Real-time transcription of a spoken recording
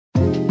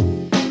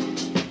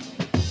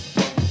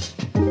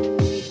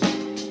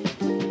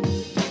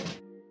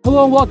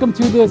Hello and welcome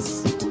to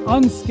this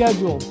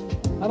unscheduled,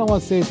 I don't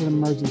want to say it's an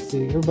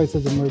emergency. Everybody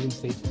says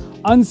emergency.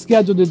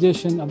 Unscheduled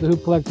edition of the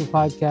Hoop Collective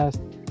podcast.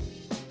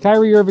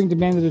 Kyrie Irving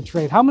demanded a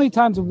trade. How many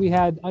times have we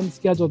had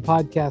unscheduled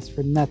podcasts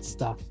for Nets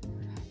stuff?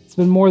 It's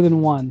been more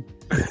than one.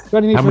 How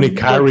many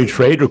Kyrie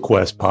trade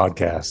request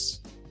podcasts?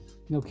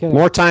 No kidding.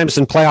 More times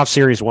than playoff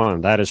series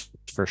one. That is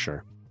for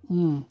sure.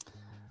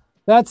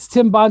 That's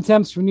Tim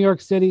Bontemps from New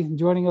York City. And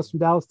joining us from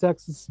Dallas,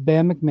 Texas,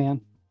 Bam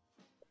McMahon.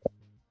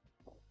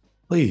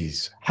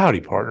 Please, howdy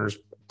partners.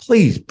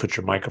 Please put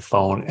your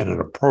microphone at an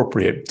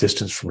appropriate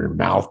distance from your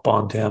mouth,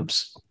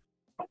 Bontemps.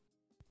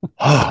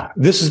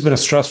 This has been a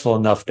stressful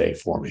enough day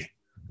for me.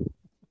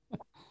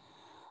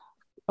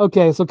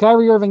 Okay, so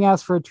Kyrie Irving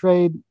asked for a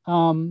trade.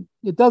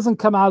 It doesn't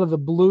come out of the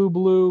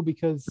blue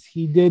because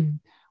he did.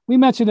 We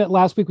mentioned it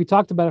last week. We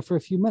talked about it for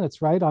a few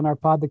minutes, right, on our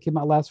pod that came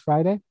out last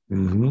Friday.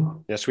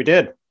 Mm-hmm. Yes, we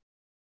did.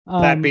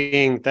 That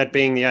being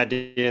the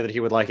idea that he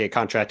would like a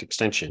contract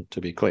extension,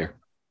 to be clear.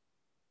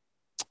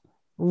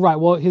 Right.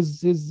 Well,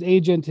 his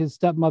agent, his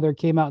stepmother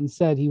came out and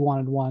said he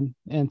wanted one.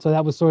 And so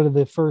that was sort of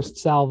the first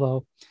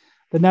salvo.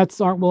 The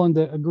Nets aren't willing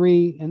to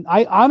agree. And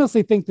I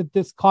honestly think that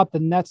this caught the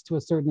Nets to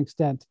a certain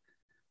extent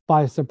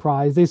by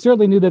surprise. They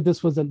certainly knew that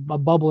this was a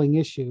bubbling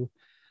issue.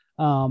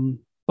 But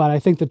I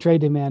think the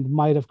trade demand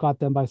might have caught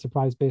them by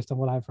surprise based on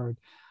what I've heard.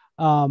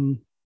 I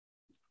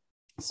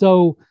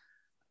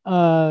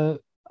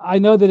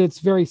know that it's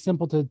very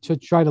simple to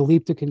try to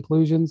leap to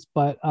conclusions,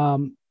 but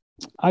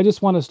I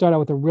just want to start out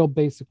with a real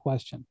basic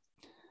question.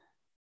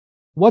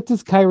 What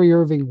does Kyrie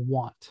Irving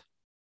want?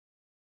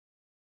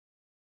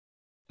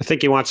 I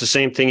think he wants the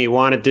same thing he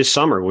wanted this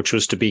summer, which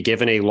was to be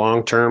given a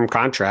long-term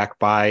contract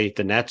by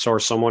the Nets or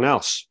someone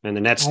else. And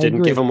the Nets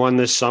didn't give him one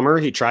this summer.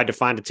 He tried to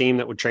find a team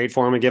that would trade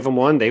for him and give him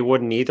one. They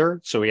wouldn't either.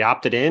 So he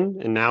opted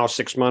in. And now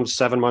 6 months,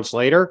 7 months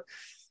later,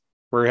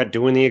 we're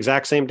doing the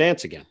exact same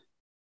dance again.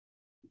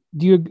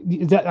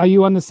 Are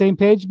you on the same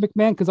page,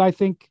 McMahon? Because I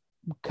think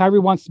Kyrie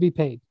wants to be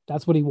paid.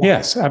 That's what he wants.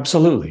 Yes,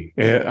 absolutely.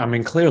 I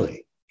mean,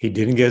 clearly he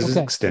didn't get his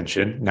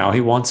extension. Now he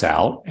wants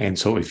out. And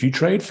so if you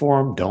trade for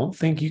him, don't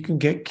think you can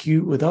get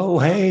cute with, oh,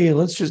 hey,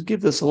 let's just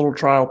give this a little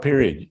trial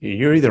period.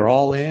 You're either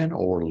all in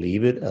or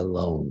leave it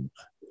alone.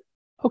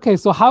 Okay,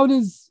 so how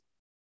does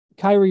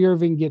Kyrie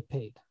Irving get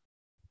paid?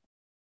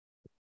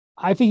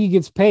 I think he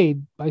gets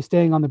paid by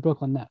staying on the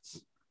Brooklyn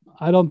Nets.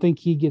 I don't think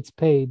he gets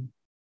paid.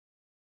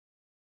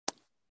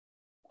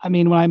 I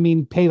mean, when I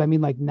mean paid, I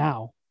mean like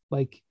now.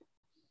 Like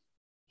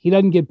he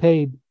doesn't get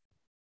paid.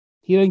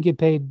 He doesn't get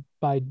paid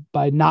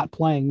by not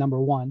playing, number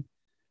one.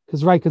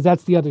 Because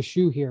that's the other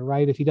shoe here,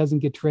 right? If he doesn't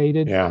get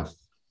traded. Yeah.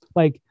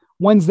 Like,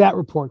 when's that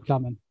report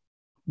coming?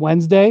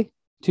 Wednesday?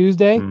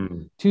 Tuesday?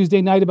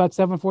 Tuesday night about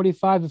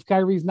 7:45. If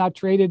Kyrie's not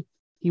traded,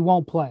 he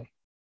won't play.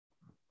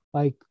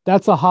 Like,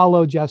 that's a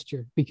hollow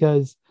gesture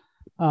because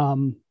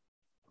the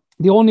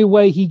only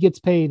way he gets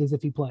paid is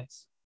if he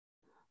plays.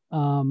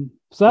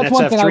 So that's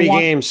one thing I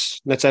want.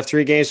 Nets have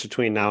 3 games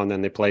between now and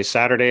then. They play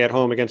Saturday at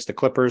home against the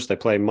Clippers. They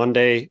play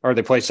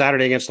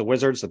Saturday against the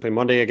Wizards. They play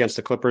Monday against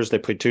the Clippers. They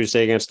play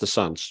Tuesday against the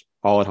Suns,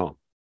 all at home.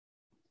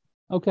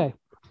 Okay.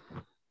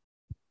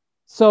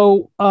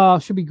 So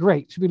should be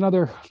great. Should be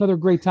another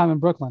great time in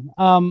Brooklyn.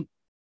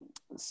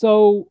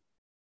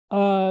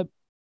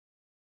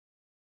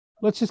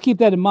 Let's just keep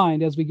that in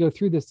mind as we go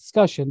through this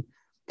discussion.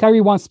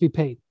 Kyrie wants to be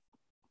paid.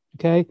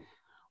 Okay.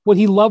 Would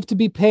he love to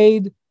be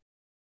paid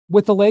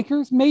with the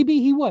Lakers?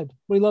 Maybe he would.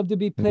 Would he love to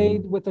be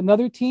paid with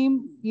another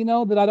team,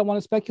 that I don't want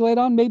to speculate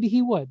on? Maybe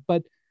he would.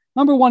 But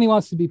number one, he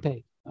wants to be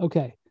paid.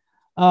 Okay.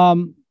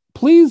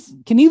 Please,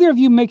 can either of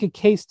you make a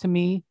case to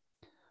me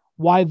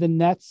why the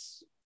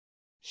Nets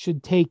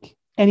should take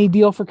any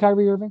deal for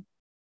Kyrie Irving?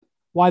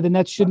 Why the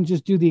Nets shouldn't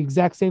just do the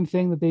exact same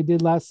thing that they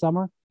did last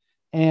summer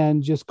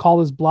and just call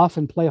his bluff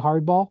and play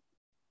hardball?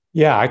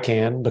 Yeah, I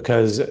can,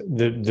 because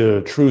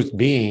the truth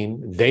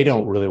being, they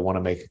don't really want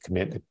to make a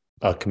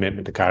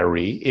commitment to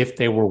Kyrie. If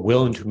they were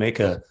willing to make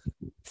a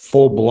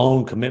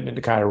full-blown commitment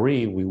to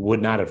Kyrie, we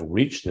would not have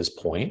reached this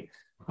point.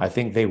 I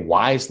think they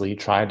wisely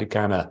tried to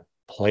kind of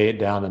play it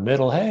down the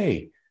middle.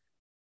 Hey,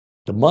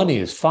 the money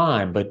is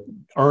fine, but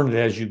earn it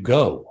as you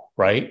go,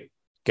 right?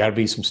 Got to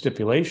be some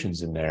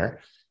stipulations in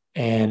there.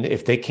 And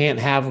if they can't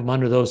have them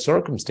under those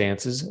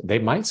circumstances, they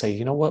might say,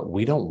 you know what,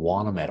 we don't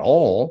want them at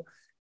all.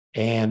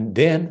 And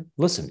then,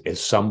 listen, if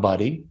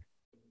somebody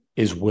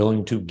is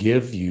willing to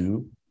give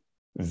you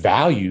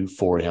value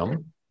for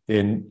him,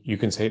 then you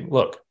can say,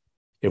 look,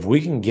 if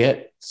we can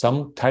get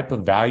some type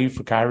of value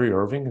for Kyrie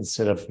Irving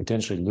instead of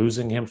potentially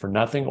losing him for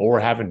nothing or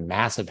having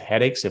massive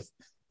headaches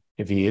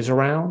if he is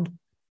around,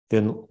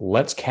 then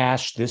let's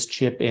cash this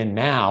chip in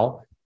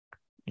now.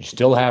 You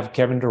still have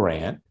Kevin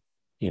Durant,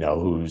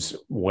 who's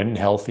when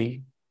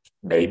healthy,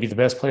 maybe the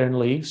best player in the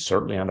league,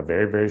 certainly on a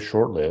very, very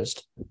short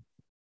list.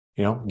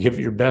 Give it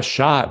your best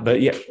shot.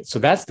 But yeah, so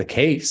that's the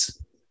case.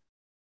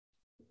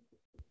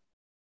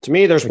 To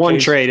me, there's one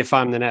trade, if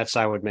I'm the Nets,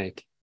 I would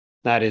make.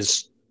 That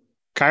is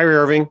Kyrie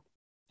Irving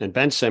and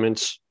Ben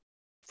Simmons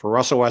for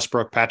Russell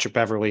Westbrook, Patrick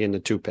Beverley, and the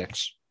 2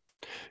 picks.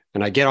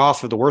 And I get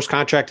off of the worst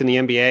contract in the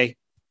NBA,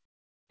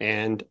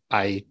 and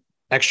I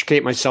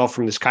extricate myself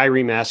from this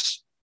Kyrie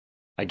mess.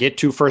 I get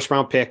 2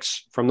 first-round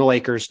picks from the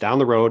Lakers down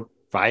the road,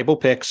 valuable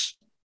picks.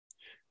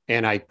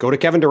 And I go to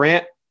Kevin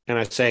Durant and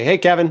I say, hey,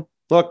 Kevin,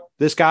 look,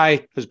 this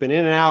guy has been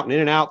in and out and in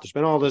and out. There's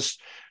been all this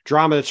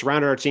drama that's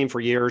surrounded our team for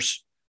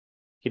years.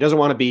 He doesn't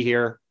want to be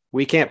here.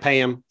 We can't pay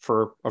him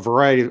for a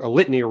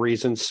litany of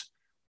reasons.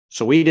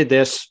 So we did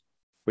this.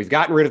 We've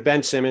gotten rid of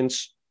Ben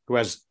Simmons, who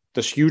has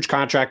this huge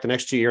contract the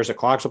next 2 years that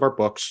clogs up our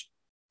books.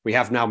 We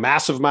have now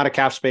massive amount of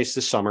cap space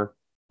this summer.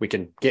 We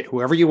can get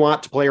whoever you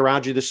want to play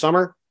around you this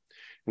summer.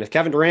 And if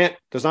Kevin Durant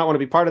does not want to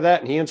be part of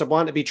that and he ends up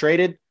wanting to be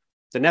traded,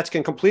 the Nets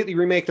can completely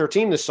remake their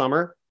team this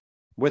summer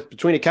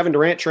between a Kevin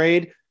Durant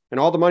trade and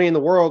all the money in the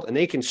world, and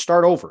they can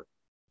start over.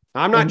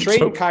 Now, I'm not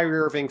trading Kyrie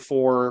Irving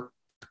for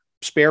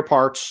spare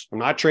parts. I'm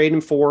not trading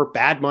him for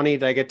bad money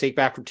that I get to take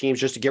back from teams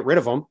just to get rid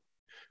of them.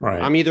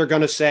 Right. I'm either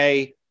going to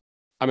say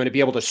I'm going to be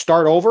able to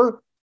start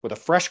over with a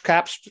fresh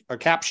cap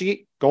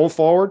sheet going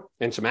forward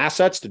and some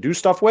assets to do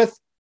stuff with,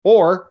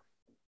 or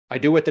I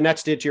do what the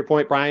Nets did, to your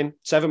point, Brian,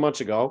 7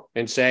 months ago,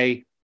 and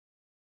say,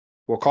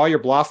 we'll call your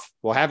bluff.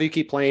 We'll have you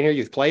keep playing here.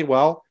 You've played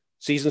well.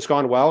 Season's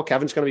gone well.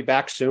 Kevin's going to be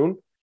back soon. And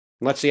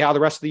let's see how the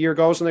rest of the year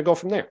goes and then go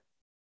from there.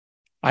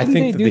 I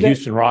think the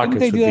Houston Rockets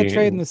didn't they do that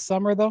trade in the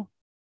summer, though?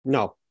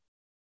 No,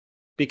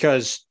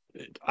 because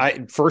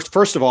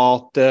first of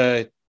all,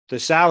 the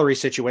salary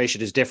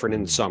situation is different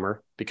in the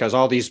summer because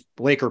all these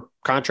Laker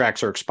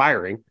contracts are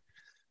expiring.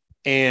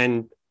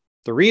 And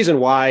the reason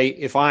why,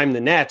 if I'm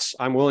the Nets,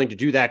 I'm willing to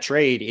do that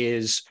trade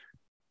is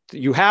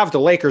you have the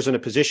Lakers in a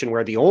position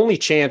where the only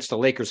chance the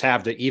Lakers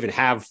have to even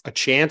have a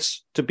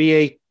chance to be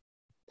a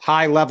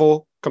high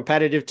level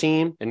competitive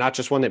team and not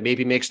just one that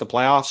maybe makes the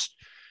playoffs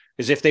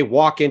is if they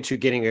walk into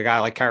getting a guy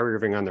like Kyrie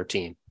Irving on their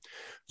team.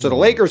 So the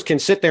Lakers can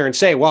sit there and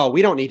say, well,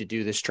 we don't need to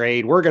do this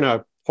trade. We're going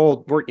to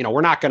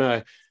we're not going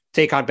to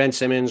take on Ben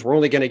Simmons. We're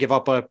only going to give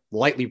up a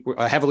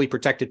heavily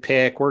protected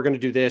pick. We're going to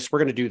do this. We're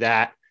going to do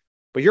that.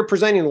 But you're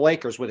presenting the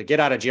Lakers with a get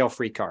out of jail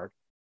free card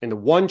and the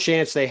one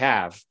chance they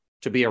have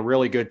to be a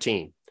really good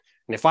team.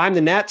 And if I'm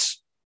the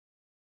Nets,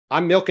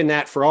 I'm milking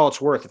that for all it's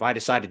worth if I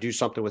decide to do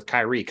something with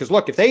Kyrie. Because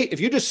look, if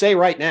you just say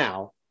right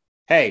now,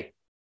 hey,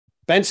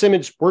 Ben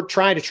Simmons, we're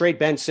trying to trade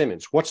Ben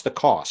Simmons, what's the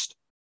cost?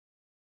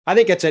 I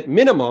think it's at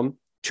minimum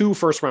 2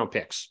 first-round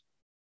picks.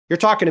 You're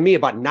talking to me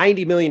about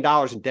 $90 million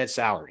in dead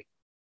salary.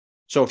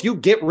 So if you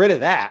get rid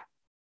of that,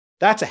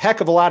 that's a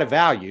heck of a lot of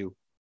value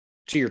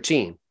to your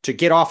team to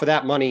get off of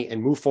that money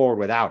and move forward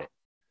without it.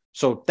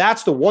 So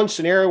that's the one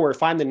scenario where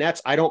if I'm the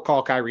Nets, I don't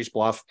call Kyrie's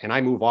bluff and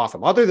I move off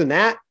him. Other than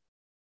that,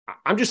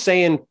 I'm just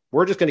saying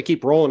we're just going to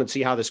keep rolling and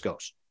see how this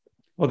goes.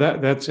 Well,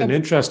 that's an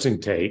interesting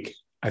take.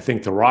 I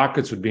think the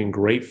Rockets would be in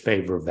great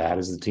favor of that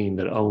as the team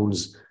that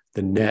owns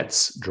the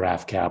Nets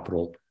draft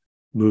capital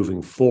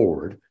moving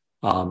forward.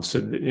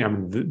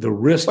 The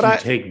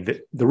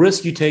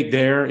risk you take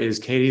there is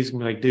Katie's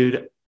going to be like,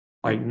 dude,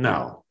 like,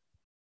 no,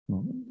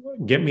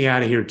 get me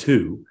out of here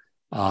too.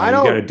 You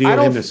got a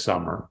deal in this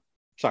summer.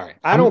 Sorry.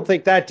 I don't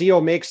think that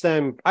deal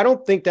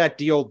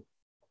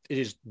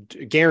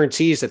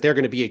guarantees that they're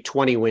going to be a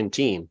 20-win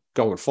team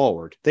going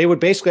forward. They would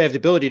basically have the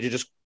ability to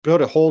just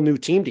build a whole new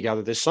team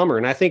together this summer.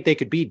 And I think they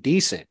could be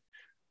decent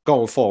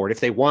going forward if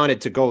they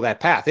wanted to go that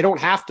path. They don't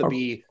have to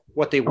be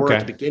what they were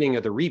at the beginning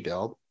of the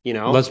rebuild. You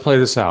know, let's play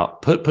this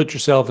out. Put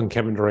yourself in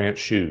Kevin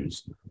Durant's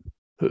shoes.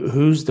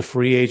 Who's the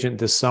free agent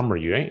this summer?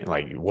 You ain't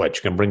like, what,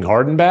 you can bring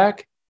Harden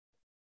back?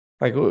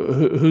 Like,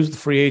 who's the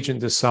free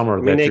agent this summer?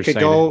 I mean,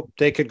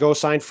 they could go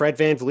sign Fred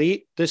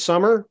VanVleet this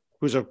summer,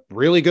 who's a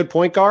really good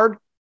point guard,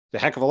 a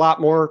heck of a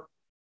lot more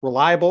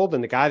reliable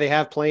than the guy they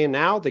have playing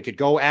now. They could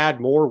go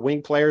add more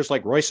wing players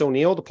like Royce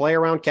O'Neal to play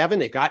around Kevin.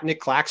 They've got Nick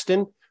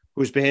Claxton,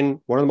 who's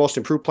been one of the most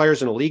improved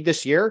players in the league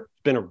this year.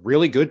 It's been a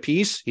really good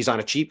piece. He's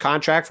on a cheap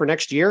contract for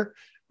next year.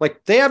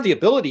 Like, they have the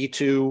ability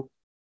to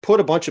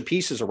put a bunch of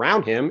pieces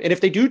around him. And if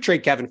they do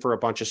trade Kevin for a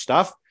bunch of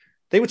stuff,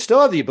 they would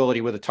still have the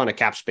ability with a ton of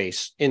cap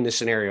space in this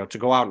scenario to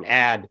go out and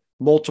add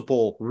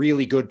multiple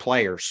really good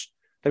players.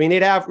 I mean,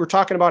 we're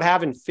talking about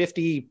having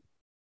maybe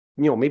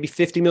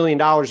 $50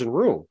 million in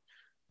room.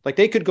 Like,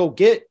 they could go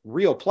get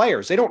real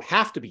players. They don't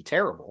have to be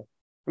terrible.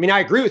 I mean, I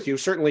agree with you.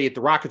 Certainly the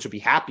Rockets would be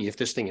happy if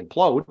this thing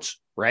implodes,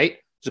 right?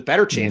 There's a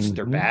better chance that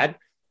they're bad,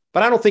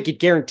 but I don't think it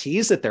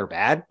guarantees that they're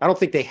bad. I don't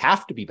think they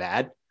have to be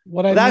bad.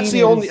 That's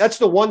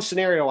the one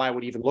scenario I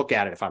would even look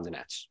at it if I'm the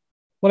Nets.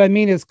 What I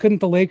mean is, couldn't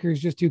the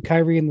Lakers just do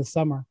Kyrie in the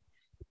summer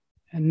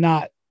and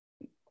not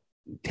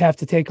have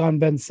to take on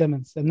Ben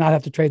Simmons and not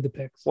have to trade the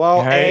picks?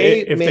 Well,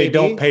 if they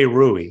don't pay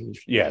Rui,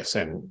 yes,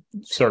 and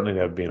certainly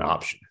that would be an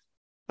option.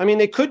 I mean,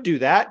 they could do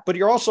that, but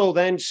you're also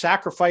then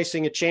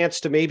sacrificing a chance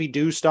to maybe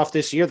do stuff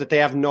this year that they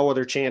have no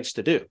other chance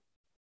to do.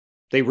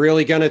 The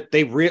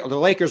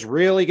Lakers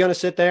really gonna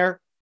sit there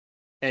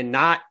and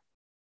not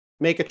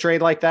make a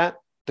trade like that?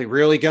 They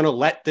really gonna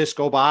let this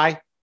go by?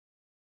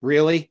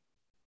 Really?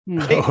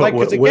 Like,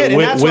 because again,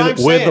 and that's what I'm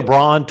saying. With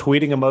LeBron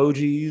tweeting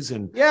emojis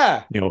and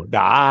the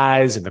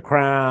eyes and the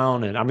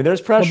crown, and I mean,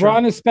 there's pressure.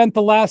 LeBron has spent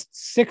the last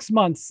 6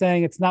 months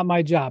saying it's not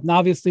my job. Now,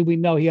 obviously, we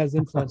know he has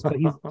influence, but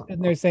he's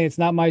sitting there saying it's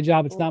not my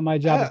job. It's not my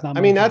job. It's not.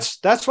 I mean,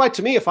 that's why,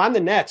 to me, if I'm the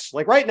Nets,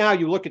 like right now,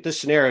 you look at this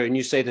scenario and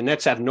you say the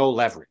Nets have no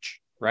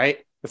leverage, right?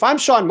 If I'm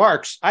Sean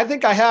Marks, I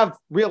think I have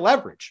real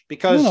leverage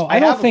because I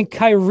don't think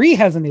Kyrie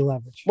has any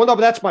leverage. Well, no,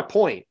 but that's my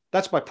point.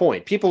 That's my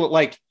point. People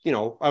like,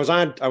 I was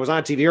on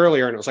TV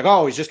earlier and it was like,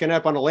 oh, he's just going to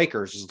end up on the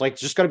Lakers. It's like,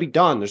 just going to be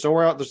done. There's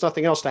nowhere else. There's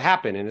nothing else to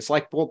happen. And it's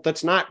like, well,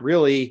 that's not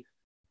really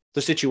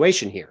the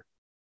situation here.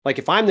 Like,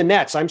 if I'm the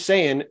Nets, I'm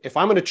saying if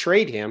I'm going to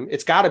trade him,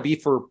 it's got to be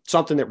for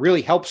something that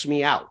really helps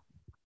me out.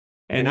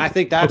 And I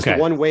think that's the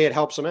one way it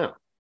helps him out.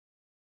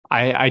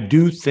 I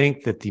do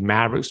think that the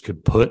Mavericks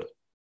could put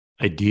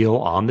a deal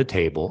on the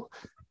table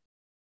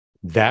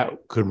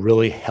that could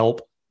really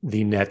help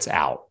the Nets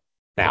out.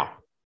 Now,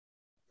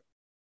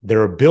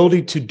 their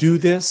ability to do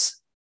this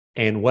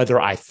and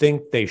whether I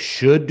think they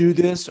should do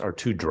this are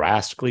two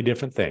drastically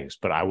different things.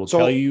 But I will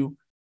tell you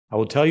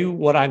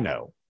what I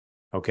know.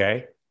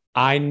 Okay.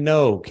 I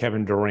know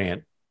Kevin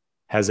Durant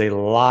has a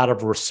lot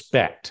of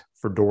respect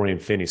for Dorian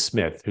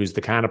Finney-Smith, who's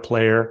the kind of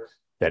player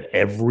that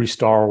every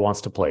star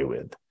wants to play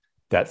with.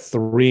 That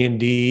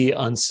 3-and-D,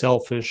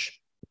 unselfish,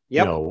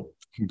 can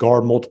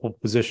guard multiple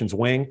positions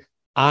wing.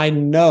 I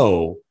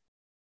know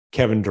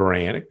Kevin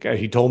Durant,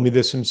 he told me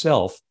this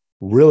himself,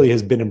 really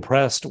has been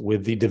impressed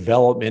with the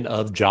development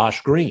of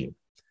Josh Green.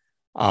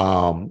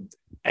 And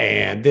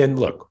then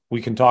look,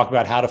 we can talk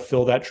about how to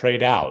fill that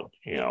trade out.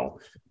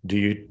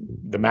 The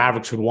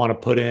Mavericks would want to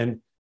put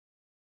in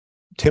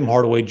Tim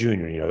Hardaway Jr.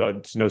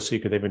 It's no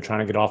secret they've been trying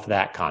to get off of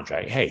that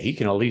contract. Hey, he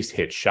can at least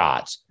hit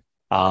shots.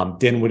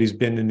 Dinwiddie's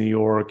been in New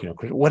York,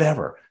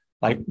 whatever.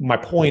 Like, my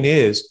point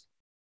is,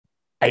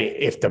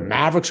 if the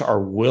Mavericks are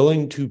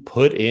willing to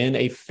put in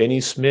a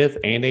Finney-Smith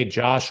and a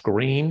Josh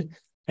Green,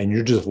 and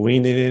you're just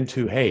leaning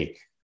into, hey,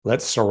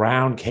 let's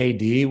surround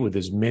KD with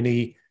as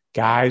many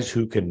guys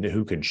who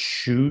can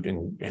shoot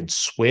and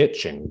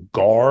switch and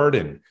guard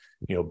and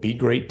be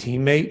great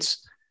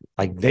teammates,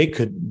 like they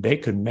could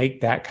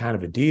make that kind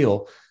of a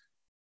deal.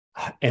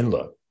 And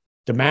look,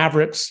 the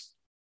Mavericks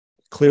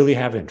clearly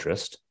have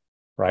interest.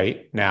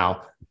 Right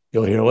now,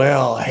 you'll hear,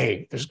 well,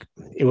 hey,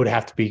 it would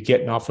have to be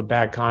getting off of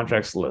bad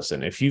contracts.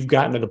 Listen, if you've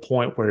gotten to the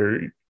point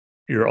where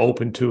you're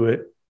open to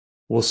it,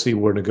 we'll see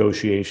where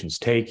negotiations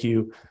take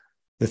you.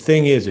 The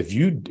thing is, if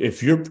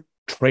you're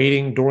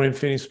trading Dorian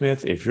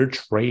Finney-Smith, if you're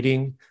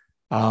trading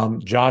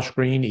Josh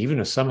Green, even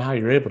if somehow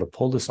you're able to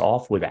pull this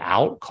off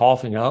without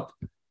coughing up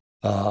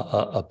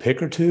a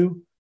pick or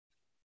two,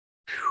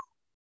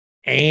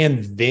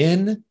 and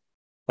then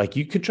like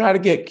you could try to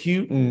get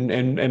cute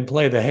and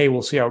play the, hey,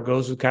 we'll see how it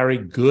goes with Kyrie.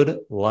 Good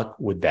luck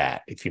with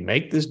that. If you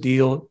make this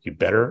deal, you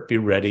better be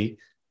ready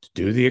to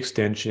do the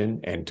extension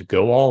and to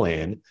go all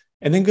in,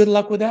 and then good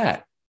luck with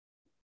that.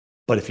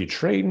 But if you're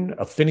trading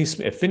if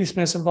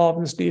Finney-Smith's involved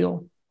in this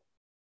deal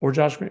or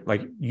Josh Green,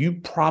 like, you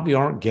probably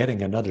aren't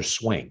getting another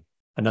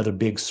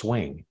big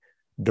swing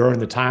during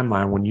the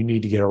timeline when you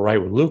need to get it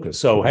right with Luka.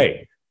 So,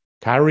 hey,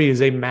 Kyrie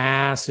is a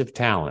massive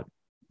talent.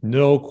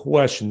 No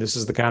question. This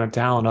is the kind of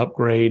talent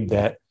upgrade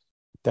that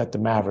the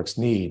Mavericks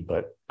need,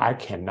 but I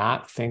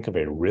cannot think of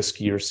a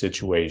riskier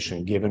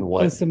situation given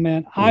what. Listen,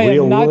 man, I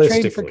am not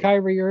trading for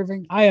Kyrie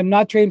Irving. I am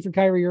not trading for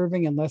Kyrie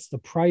Irving unless the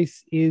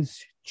price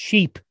is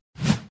cheap.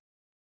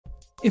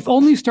 If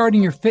only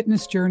starting your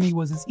fitness journey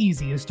was as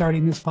easy as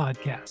starting this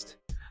podcast.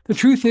 The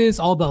truth is,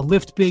 all the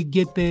lift big,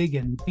 get big,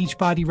 and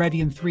Beachbody ready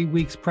in 3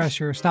 weeks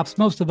pressure stops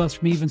most of us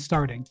from even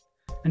starting.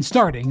 And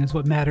starting is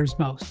what matters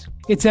most.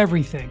 It's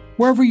everything.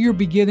 Wherever you're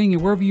beginning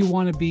and wherever you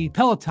want to be,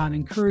 Peloton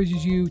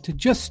encourages you to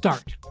just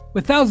start.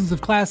 With thousands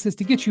of classes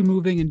to get you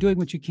moving and doing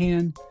what you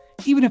can,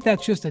 even if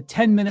that's just a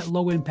 10-minute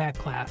low-impact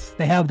class,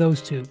 they have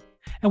those too.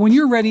 And when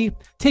you're ready,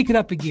 take it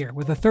up a gear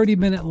with a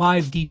 30-minute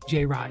live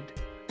DJ ride.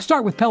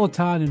 Start with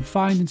Peloton and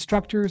find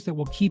instructors that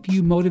will keep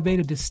you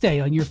motivated to stay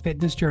on your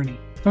fitness journey.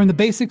 Learn the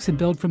basics and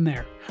build from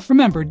there.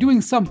 Remember,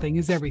 doing something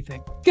is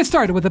everything. Get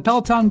started with a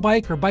Peloton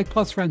bike or Bike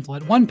Plus rental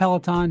at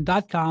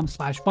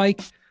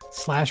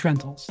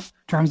onepeloton.com/bike/rentals.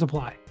 Terms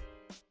apply.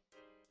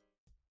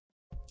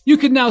 You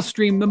can now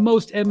stream the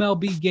most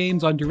MLB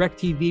games on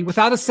DirecTV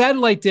without a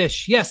satellite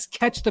dish. Yes,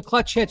 catch the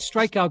clutch hits,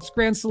 strikeouts,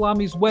 grand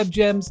salamis, web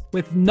gems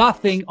with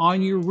nothing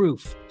on your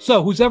roof.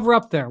 So who's ever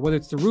up there, whether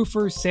it's the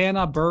roofers,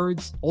 Santa,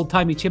 birds,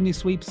 old-timey chimney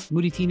sweeps,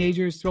 moody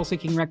teenagers,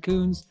 thrill-seeking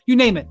raccoons, you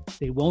name it,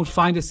 they won't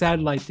find a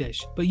satellite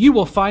dish. But you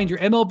will find your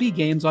MLB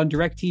games on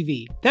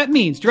DirecTV. That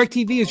means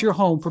DirecTV is your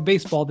home for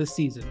baseball this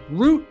season.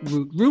 Root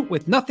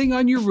with nothing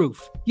on your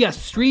roof.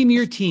 Yes, stream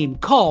your team.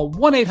 Call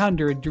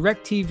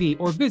 1-800-DirecTV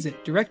or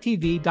visit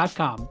DirecTV.com.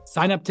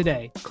 Sign up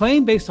today.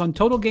 Claim based on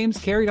total games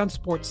carried on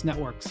sports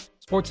networks.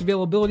 Sports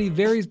availability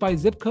varies by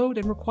zip code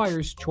and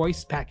requires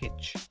choice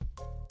package.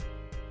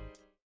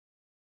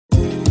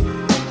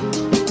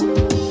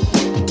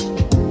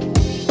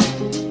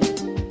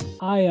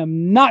 I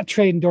am not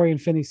trading Dorian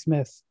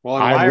Finney-Smith. Well,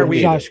 and why are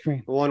we Josh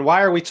Green? Well, and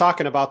why are we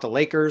talking about the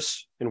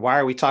Lakers and why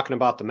are we talking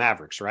about the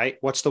Mavericks, right?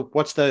 What's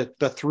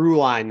the through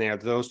line there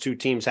that those two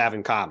teams have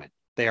in common?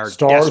 They are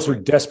stars desperate.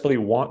 who desperately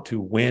want to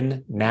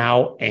win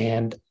now,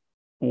 and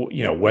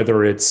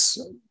whether it's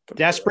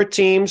desperate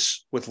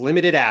teams with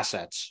limited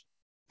assets.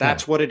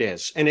 That's what it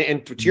is.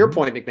 And to your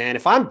point, McMahon,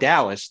 if I'm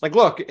Dallas, like,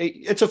 look,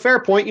 it's a fair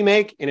point you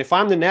make. And if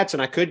I'm the Nets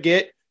and I could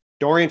get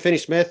Dorian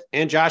Finney-Smith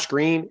and Josh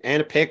Green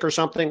and a pick or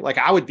something, like,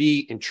 I would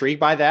be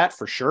intrigued by that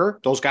for sure.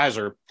 Those guys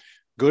are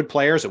good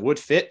players that would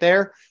fit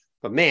there.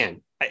 But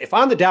man, if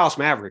I'm the Dallas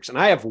Mavericks and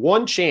I have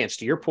one chance,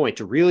 to your point,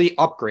 to really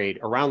upgrade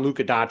around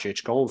Luka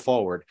Doncic going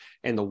forward,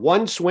 and the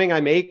one swing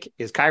I make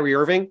is Kyrie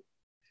Irving,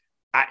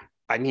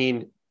 I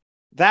mean,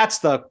 that's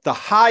the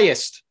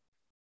highest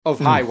of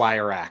high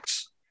wire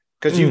acts.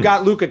 Because you've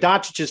got Luka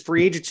Doncic's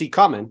free agency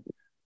coming,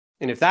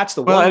 and if that's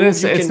the one,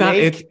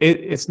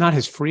 it's not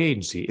his free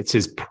agency; it's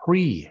his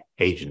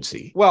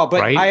pre-agency. Well, but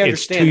right? I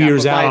understand it's 2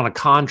 years out on a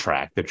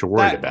contract that you're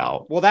worried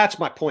about. Well, that's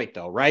my point,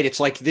 though, right? It's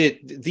like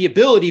the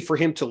ability for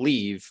him to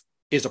leave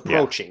is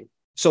approaching,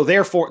 so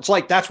therefore, it's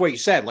like that's what you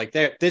said. Like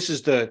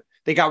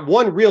they got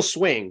one real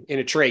swing in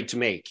a trade to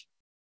make.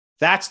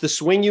 That's the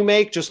swing you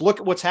make. Just look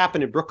at what's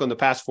happened in Brooklyn the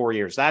past 4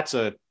 years.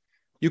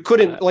 You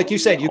couldn't, like you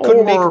said, you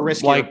couldn't make a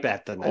riskier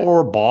bet than that.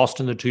 Or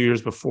Boston the 2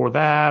 years before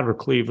that, or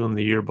Cleveland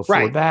the year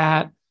before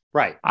that.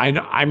 Right.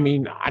 I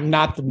mean, I'm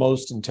not the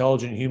most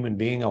intelligent human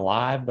being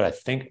alive, but I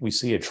think we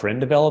see a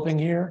trend developing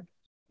here.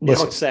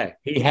 Listen, don't say.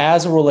 He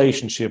has a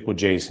relationship with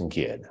Jason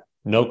Kidd.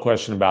 No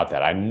question about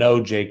that. I know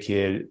J.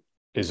 Kidd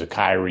is a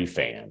Kyrie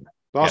fan.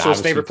 Also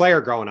his favorite player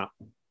growing up.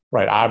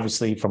 Right.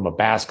 Obviously, from a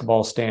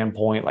basketball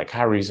standpoint, like,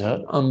 Kyrie's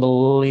an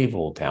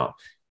unbelievable talent.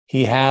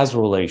 He has a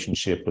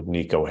relationship with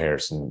Nico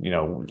Harrison.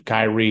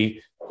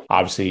 Kyrie,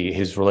 obviously,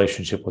 his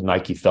relationship with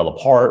Nike fell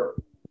apart.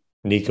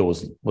 Nico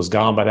was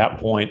gone by that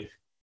point.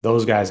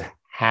 Those guys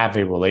have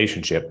a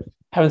relationship.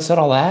 Having said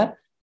all that,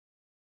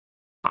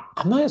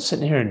 I'm not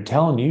sitting here and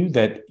telling you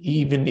that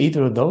even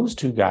either of those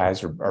two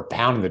guys are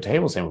pounding the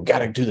table saying, we've got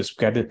to do this.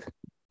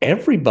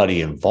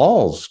 Everybody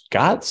involved's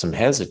got some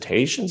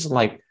hesitations. And,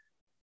 like,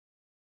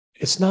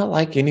 it's not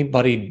like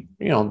anybody,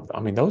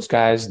 those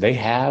guys, they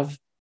have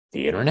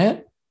the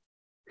internet,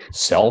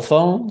 cell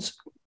phones,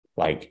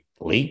 like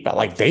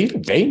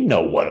they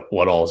know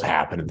what all's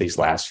happened at these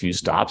last few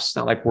stops. It's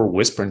not like we're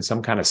whispering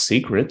some kind of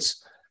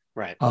secrets,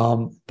 right?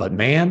 But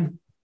man,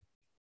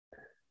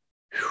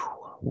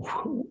 I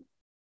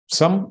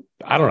don't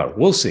know.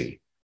 We'll see.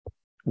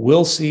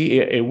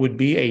 It would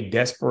be a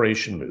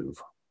desperation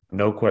move,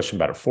 no question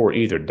about it, for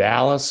either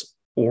Dallas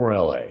or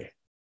LA.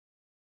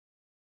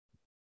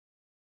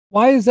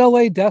 Why is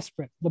LA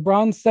desperate?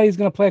 LeBron said he's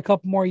going to play a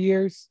couple more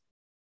years.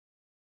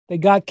 They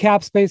got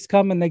cap space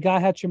coming. They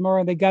got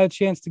Hachimura. They got a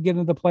chance to get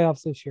into the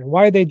playoffs this year.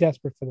 Why are they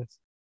desperate for this?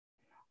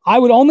 I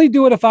would only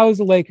do it if I was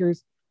the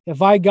Lakers,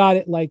 if I got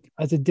it like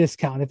as a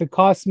discount. If it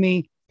cost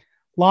me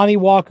Lonnie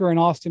Walker and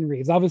Austin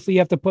Reeves. Obviously, you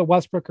have to put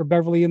Westbrook or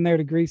Beverly in there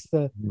to grease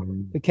the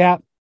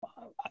cap.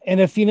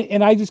 And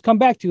I just come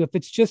back to,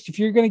 if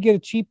you're going to get a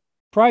cheap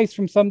price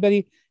from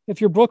somebody,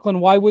 if you're Brooklyn,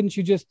 why wouldn't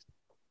you just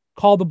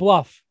call the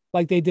bluff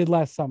like they did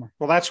last summer?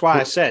 Well, that's why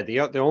I said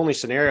the only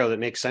scenario that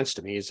makes sense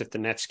to me is if the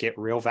Nets get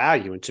real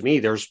value. And to me,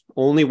 there's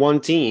only one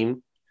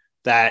team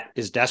that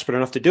is desperate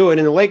enough to do it.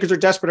 And the Lakers are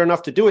desperate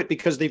enough to do it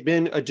because they've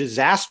been a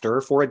disaster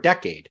for a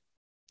decade.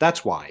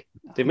 That's why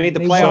they made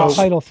the playoffs. Won the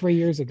title 3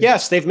 years ago.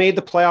 Yes, they've made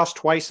the playoffs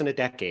twice in a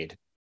decade.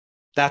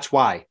 That's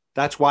why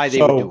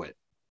they would do it.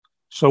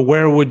 So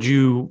what would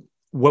you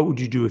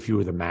do if you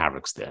were the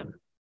Mavericks then?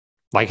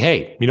 Like,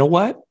 hey, you know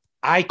what?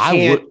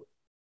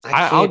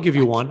 I'll give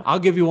you one. I'll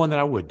give you one that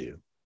I would do.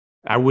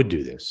 I would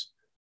do this.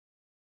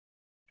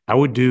 I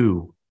would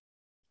do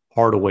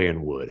Hardaway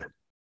and Wood.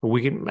 But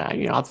we can,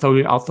 I'll throw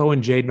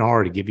in Jaden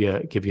Hardy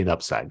to give you an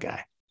upside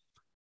guy.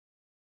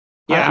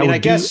 Yeah,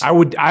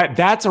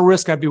 that's a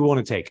risk I'd be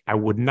willing to take. I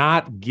would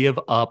not give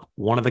up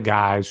one of the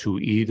guys who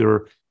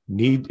either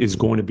is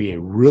going to be a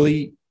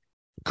really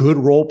good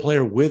role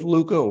player with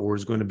Luka or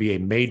is going to be a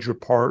major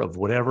part of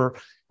whatever.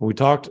 And we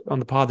talked on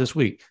the pod this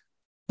week.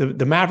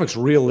 The Mavericks,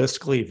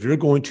 realistically, if you're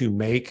going to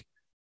make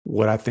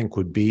what I think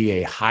would be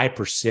a high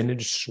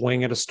percentage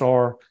swing at a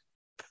star,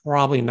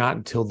 probably not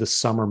until this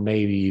summer,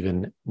 maybe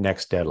even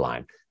next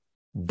deadline.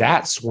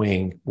 That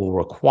swing will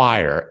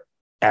require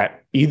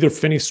at either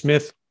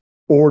Finney-Smith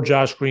or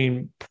Josh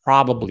Green,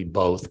 probably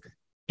both,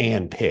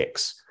 and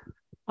picks.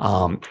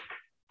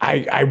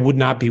 I would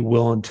not be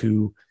willing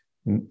to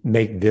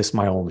make this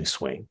my only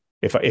swing.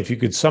 If you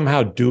could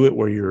somehow do it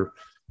where you're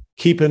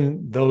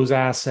keeping those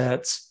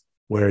assets,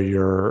 where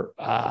you're,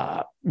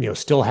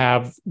 still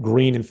have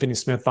Green and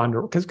Finney-Smith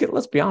under, because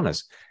let's be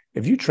honest,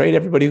 if you trade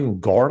everybody who can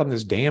guard on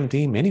this damn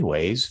team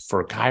anyways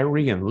for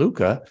Kyrie and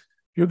Luka,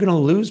 you're going to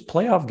lose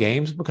playoff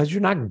games because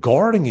you're not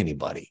guarding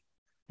anybody.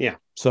 Yeah.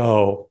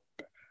 So,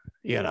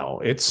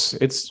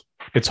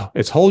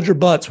 it's hold your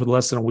butts with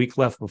less than a week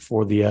left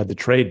before the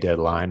trade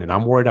deadline. And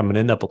I'm worried I'm going to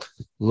end up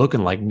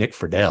looking like Nick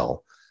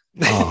Friedel.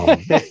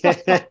 God.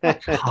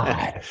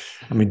 I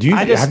mean,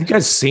 have you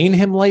guys seen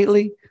him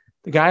lately?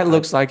 The guy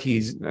looks like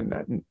he's,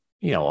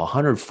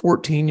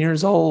 114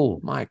 years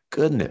old. My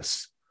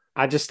goodness.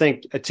 I just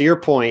think, to your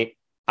point,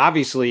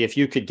 obviously, if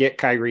you could get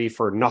Kyrie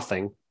for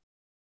nothing,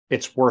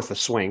 it's worth a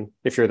swing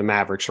if you're the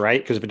Mavericks,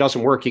 right? Because if it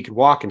doesn't work, he could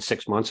walk in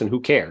 6 months and who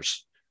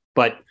cares?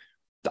 But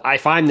I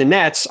find the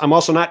Nets, I'm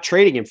also not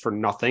trading him for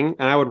nothing.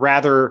 And I would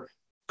rather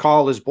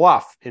call his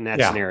bluff in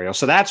that scenario.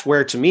 So that's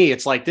where, to me,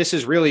 it's like, this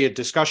is really a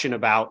discussion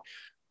about,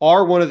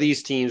 are one of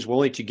these teams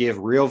willing to give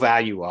real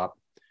value up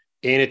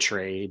in a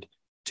trade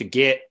to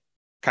get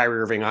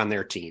Kyrie Irving on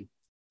their team?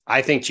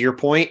 I think, to your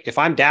point, if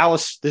I'm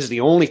Dallas, this is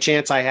the only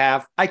chance I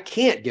have. I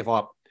can't give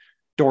up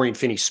Dorian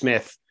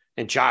Finney-Smith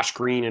and Josh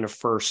Green in a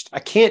first. I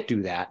can't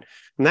do that.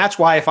 And that's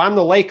why, if I'm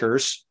the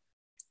Lakers,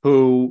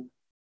 who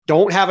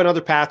don't have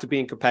another path to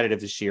being competitive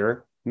this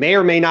year, may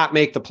or may not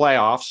make the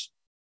playoffs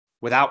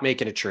without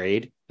making a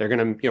trade, they're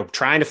going to,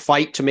 trying to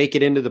fight to make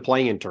it into the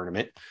play-in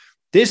tournament.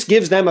 This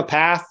gives them a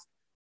path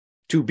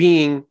to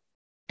being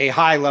a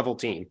high-level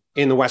team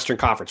in the Western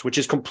Conference, which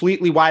is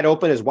completely wide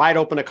open, as wide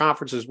open a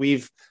conference as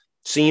we've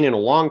seen in a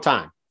long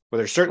time, where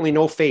there's certainly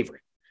no favorite.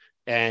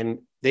 And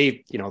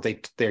they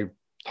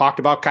talked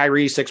about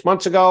Kyrie 6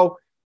 months ago.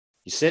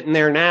 He's sitting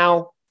there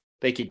now.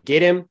 They could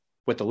get him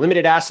with the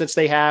limited assets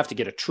they have to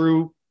get a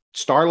true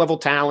star-level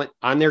talent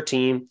on their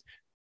team.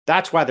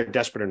 That's why they're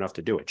desperate enough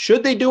to do it.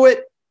 Should they do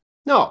it?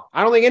 No,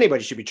 I don't think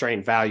anybody should be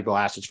trading valuable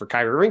assets for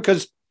Kyrie Irving,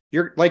 because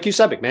you're, like you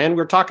said, McMahon,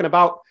 we're talking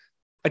about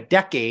a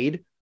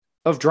decade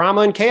of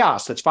drama and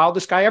chaos that's followed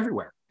this guy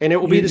everywhere. And it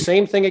will be the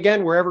same thing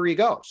again wherever he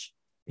goes.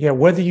 Yeah,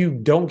 whether you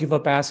don't give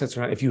up assets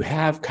or not, if you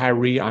have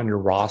Kyrie on your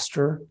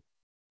roster,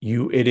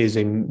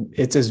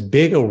 it's as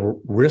big a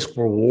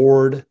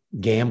risk-reward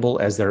gamble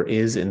as there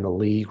is in the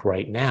league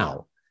right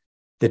now.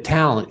 The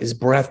talent is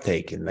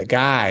breathtaking. The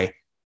guy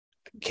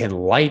can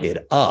light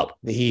it up.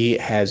 He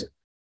has,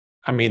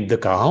 the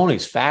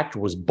cojones factor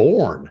was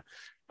born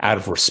out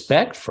of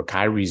respect for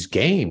Kyrie's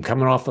game,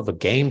 coming off of a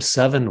Game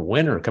 7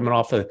 winner, coming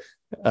off of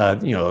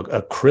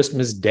a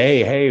Christmas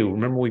Day. Hey,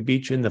 remember we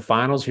beat you in the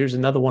finals? Here's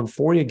another one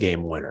for you,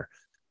 game winner.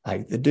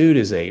 Like, the dude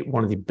is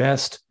one of the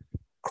best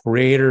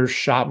creators,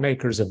 shot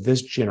makers of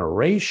this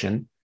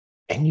generation,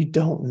 and you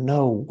don't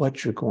know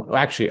what you're going.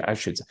 Actually, I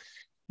should say,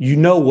 you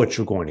know what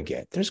you're going to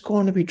get. There's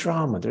going to be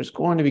drama. There's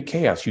going to be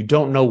chaos. You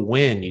don't know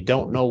when. You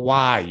don't know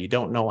why. You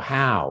don't know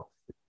how.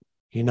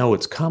 You know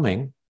it's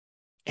coming,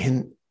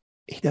 and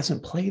he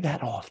doesn't play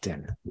that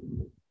often.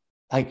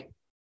 Like,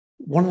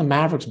 one of the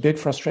Mavericks' big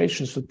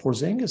frustrations with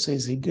Porzingis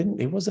is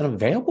he wasn't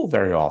available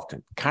very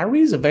often.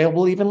 Kyrie's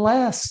available even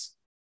less.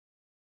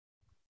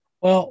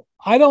 Well,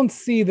 I don't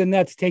see the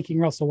Nets taking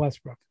Russell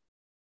Westbrook.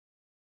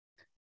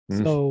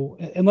 So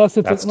unless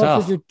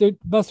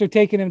they're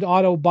taking him to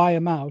auto buy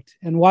him out,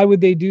 and why would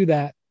they do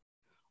that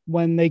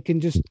when they can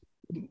just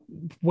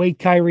wait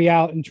Kyrie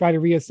out and try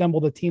to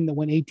reassemble the team that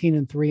went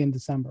 18-3 in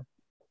December?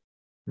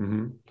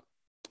 Mm-hmm.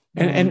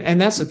 And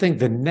that's the thing.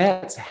 The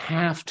Nets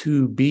have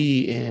to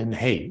be in,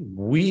 hey,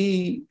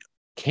 we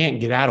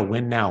can't get out of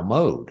win now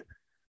mode.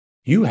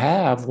 You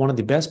have one of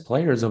the best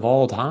players of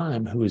all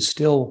time who is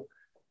still,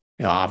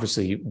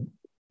 obviously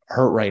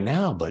hurt right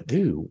now, but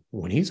dude,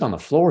 when he's on the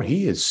floor,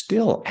 he is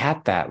still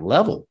at that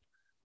level.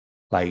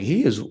 Like,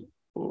 he is,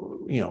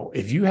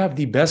 if you have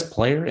the best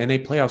player in a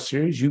playoff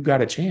series, you've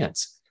got a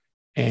chance.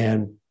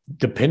 And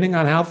depending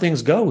on how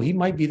things go, he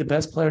might be the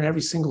best player in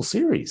every single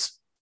series.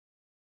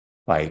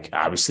 Like,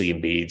 obviously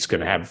Embiid's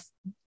going to have,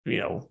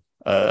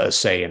 a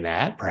say in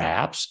that,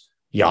 perhaps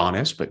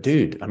Giannis, but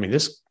dude,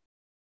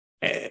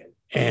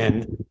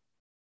 and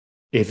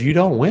if you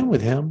don't win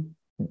with him,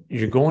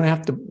 you're going to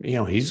have to,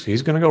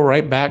 he's going to go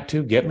right back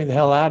to get me the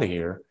hell out of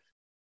here.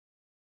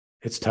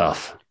 It's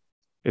tough.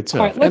 It's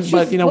tough. Right,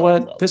 but you know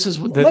what? This is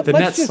the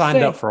Nets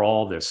signed up for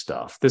all this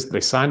stuff.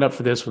 They signed up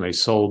for this when they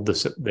sold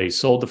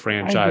the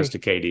franchise to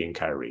KD and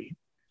Kyrie.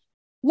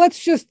 Let's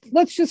just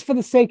for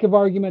the sake of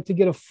argument, to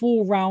get a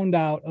full round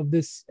out of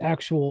this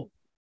actual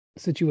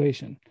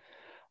situation,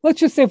 let's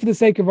just say, for the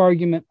sake of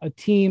argument, a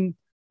team,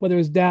 whether it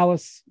was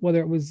Dallas,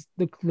 whether it was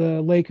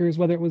the Lakers,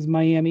 whether it was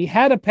Miami,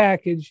 had a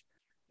package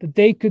that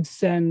they could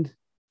send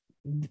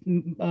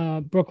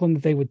Brooklyn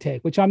that they would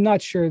take, which I'm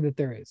not sure that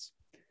there is.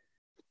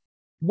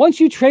 Once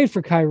you trade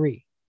for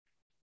Kyrie,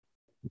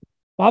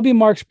 Bobby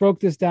Marks broke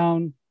this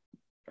down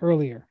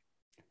earlier.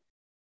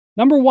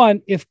 Number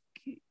one, if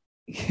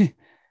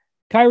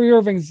Kyrie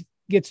Irving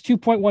gets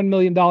 $2.1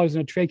 million in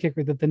a trade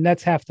kicker that the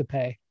Nets have to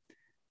pay,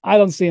 I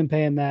don't see him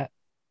paying that.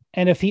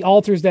 And if he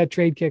alters that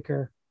trade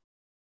kicker,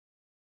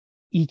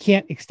 he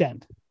can't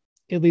extend,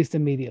 at least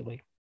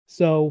immediately.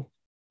 So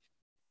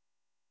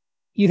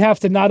you'd have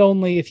to, not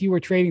only, if you were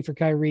trading for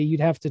Kyrie, you'd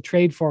have to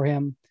trade for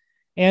him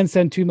and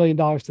send $2 million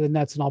to the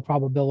Nets in all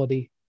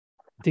probability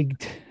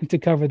to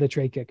cover the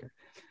trade kicker.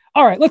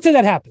 All right, let's say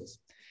that happens.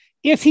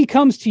 If he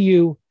comes to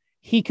you,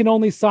 he can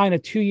only sign a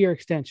 2-year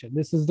extension.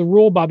 This is the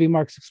rule. Bobby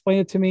Marks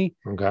explained it to me.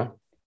 Okay.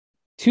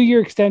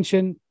 2-year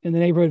extension in the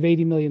neighborhood of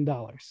 $80 million.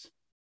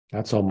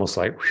 That's almost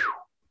like, whew.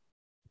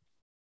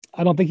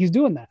 I don't think he's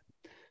doing that.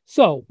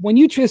 So when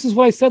this is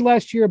what I said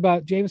last year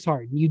about James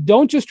Harden. You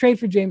don't just trade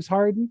for James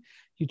Harden.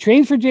 You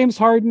trade for James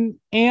Harden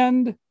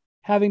and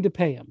having to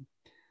pay him.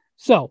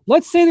 So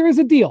let's say there is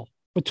a deal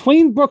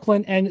between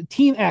Brooklyn and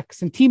Team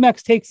X, and Team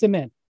X takes him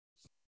in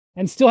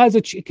and still has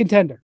a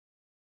contender.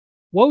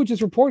 Woj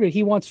just reported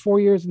he wants 4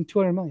 years and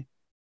 $200 million.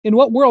 In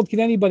what world can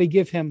anybody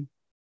give him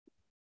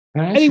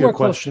anywhere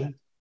close to that?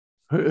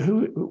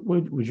 Who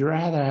would you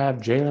rather have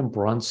Jalen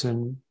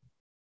Brunson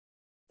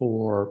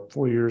for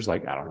 4 years,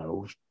 like, I don't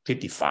know,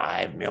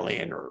 55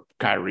 million, or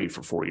Kyrie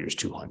for 4 years,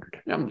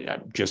 200? I'm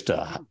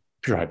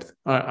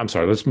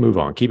sorry. Let's move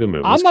on. Keep it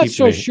moving. I'm not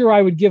so sure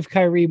I would give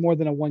Kyrie more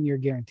than a 1 year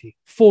guarantee,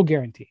 full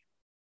guarantee.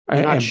 But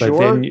then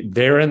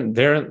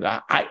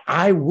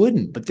I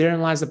wouldn't, but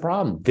therein lies the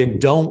problem. Then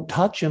don't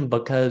touch him,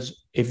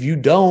 because if you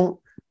don't,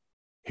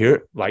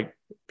 here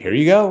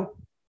you go.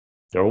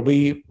 There will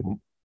be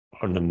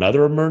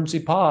another emergency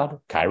pod.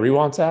 Kyrie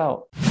wants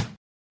out.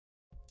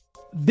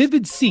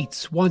 Vivid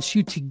Seats wants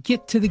you to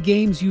get to the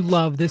games you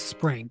love this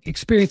spring.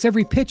 Experience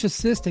every pitch,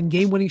 assist, and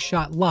game-winning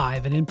shot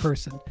live and in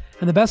person.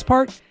 And the best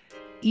part?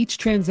 Each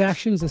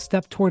transaction is a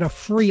step toward a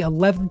free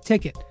 11th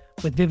ticket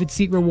with Vivid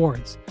Seat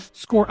Rewards.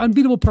 Score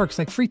unbeatable perks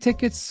like free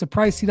tickets,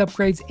 surprise seat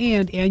upgrades,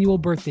 and annual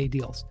birthday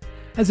deals.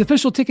 As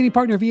official ticketing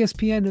partner of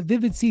ESPN,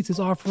 Vivid Seats is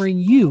offering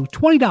you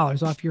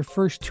 $20 off your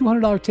first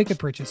 $200 ticket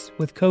purchase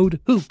with code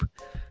HOOP.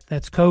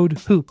 That's code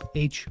HOOP,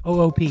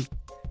 H-O-O-P.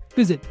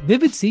 Visit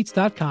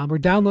vividseats.com or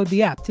download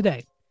the app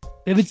today.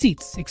 Vivid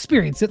Seats.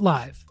 Experience it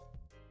live.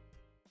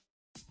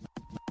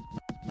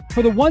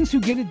 For the ones who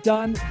get it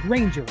done,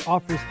 Grainger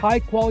offers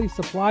high-quality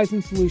supplies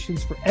and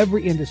solutions for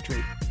every industry,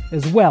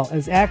 as well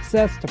as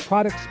access to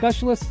product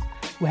specialists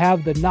who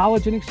have the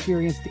knowledge and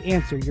experience to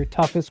answer your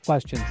toughest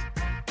questions.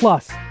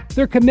 Plus,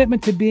 their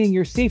commitment to being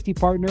your safety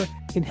partner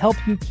can help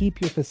you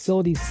keep your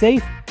facility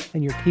safe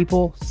and your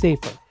people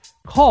safer.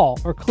 Call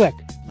or click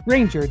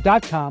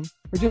Grainger.com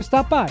or just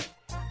stop by.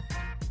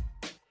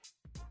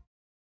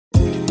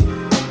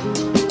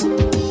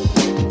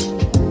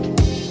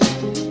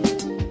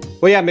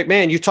 Well, yeah,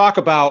 McMahon, you talk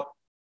about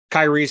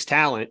Kyrie's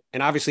talent,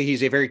 and obviously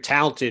he's a very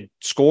talented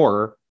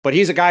scorer, but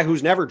he's a guy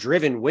who's never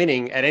driven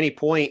winning at any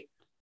point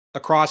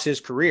across his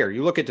career.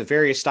 You look at the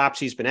various stops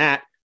he's been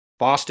at.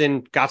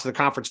 Boston got to the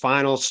conference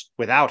finals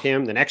without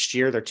him. The next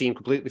year, their team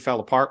completely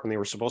fell apart when they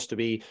were supposed to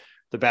be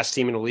the best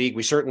team in the league.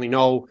 We certainly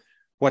know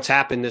what's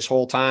happened this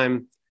whole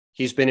time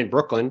he's been in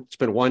Brooklyn. It's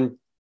been one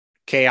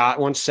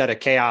set of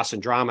chaos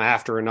and drama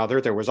after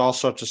another. There was all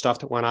sorts of stuff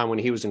that went on when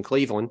he was in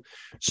Cleveland.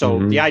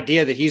 So the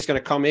idea that he's going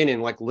to come in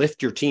and like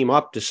lift your team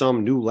up to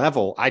some new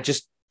level, I've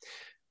just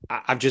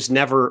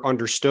never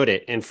understood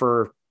it. And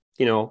for,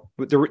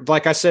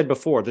 like I said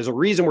before, there's a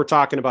reason we're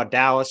talking about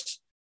Dallas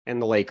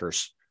and the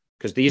Lakers,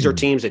 because these are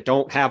teams that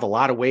don't have a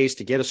lot of ways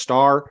to get a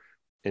star,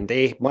 and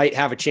they might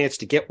have a chance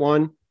to get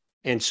one.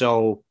 And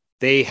so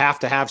they have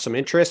to have some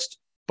interest,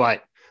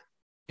 but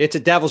it's a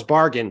devil's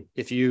bargain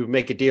if you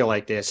make a deal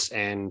like this.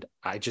 And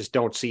I just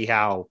don't see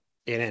how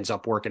it ends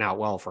up working out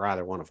well for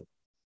either one of them.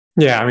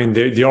 Yeah. I mean,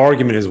 the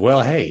argument is,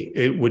 well,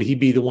 hey, would he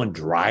be the one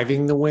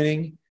driving the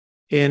winning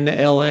in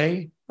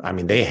LA? I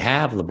mean, they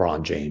have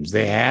LeBron James.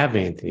 They have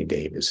Anthony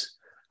Davis.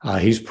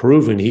 He's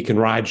proven he can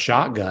ride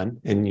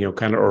shotgun and,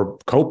 or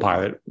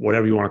co-pilot,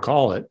 whatever you want to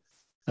call it,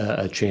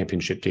 a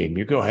championship team.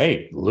 You go,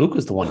 hey, Luke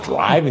is the one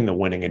driving the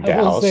winning in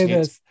Dallas. I will say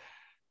this.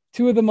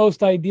 Two of the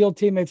most ideal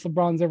teammates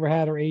LeBron's ever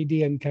had are AD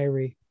and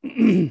Kyrie. I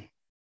mean,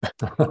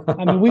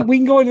 we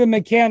can go into the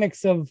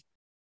mechanics of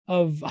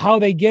how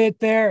they get it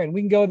there, and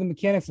we can go into the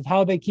mechanics of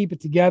how they keep it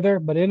together,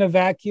 but in a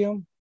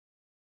vacuum.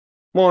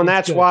 Well, and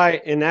that's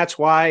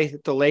why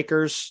the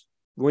Lakers,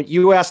 when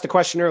you asked the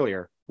question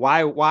earlier,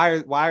 why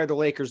are the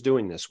Lakers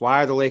doing this?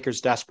 Why are the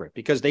Lakers desperate?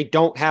 Because they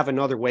don't have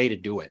another way to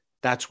do it.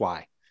 That's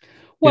why.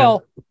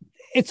 Well,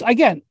 it's,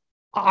 again,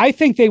 I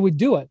think they would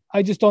do it.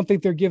 I just don't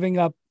think they're giving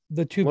up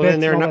the two bits. Then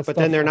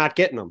they're not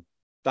getting them.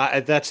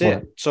 That's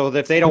it. So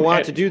if they don't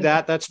want to do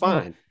that, that's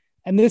fine.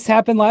 And this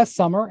happened last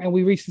summer, and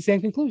we reached the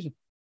same conclusion.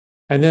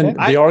 And then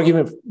the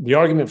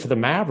argument for the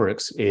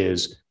Mavericks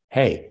is,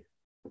 hey,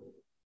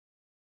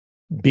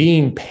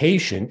 being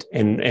patient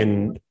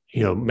and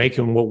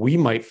making what we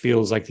might feel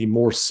is like the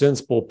more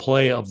sensible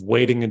play of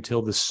waiting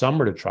until the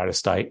summer to try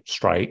to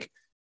strike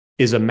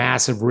is a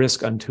massive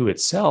risk unto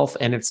itself.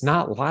 And it's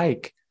not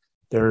like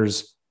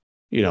there's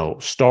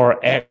star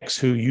X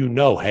who,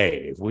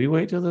 hey, if we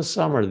wait till the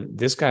summer,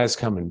 this guy's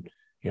coming,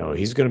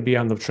 he's going to be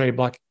on the trade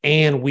block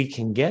and we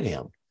can get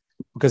him.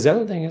 Because the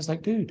other thing is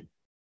like, dude,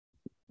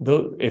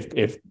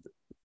 if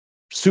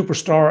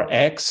superstar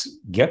X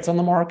gets on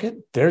the market,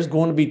 there's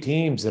going to be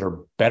teams that are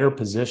better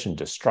positioned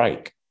to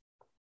strike,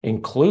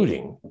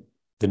 including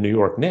the New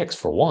York Knicks,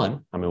 for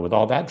one. I mean, with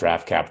all that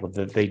draft capital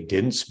that they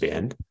didn't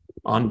spend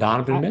on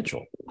Donovan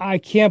Mitchell. I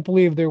can't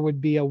believe there would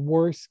be a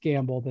worse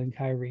gamble than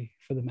Kyrie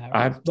for the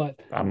Mavericks.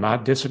 But I'm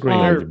not disagreeing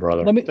with you,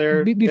 brother.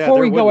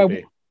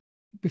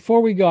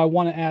 Before we go, I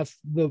want to ask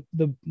the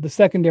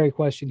secondary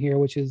question here,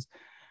 which is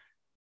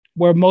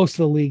where most of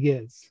the league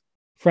is.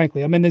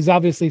 Frankly, I mean, there's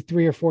obviously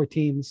 3 or 4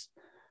 teams,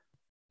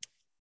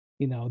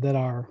 that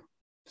are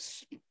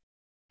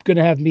going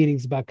to have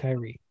meetings about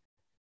Kyrie.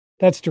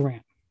 That's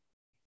Durant.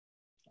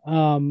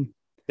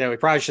 Yeah, we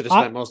probably should have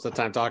spent most of the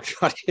time talking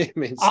about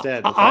him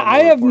instead.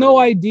 I have no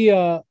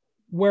idea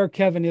where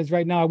Kevin is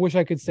right now. I wish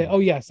I could say, oh,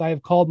 yes, I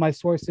have called my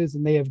sources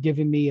and they have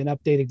given me an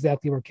update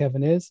exactly where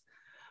Kevin is.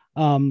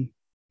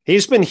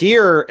 He's been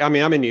here. I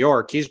mean, I'm in New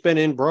York. He's been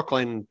in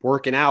Brooklyn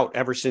working out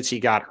ever since he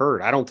got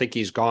hurt. I don't think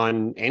he's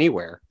gone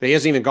anywhere. He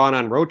hasn't even gone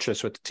on road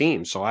trips with the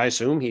team. So I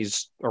assume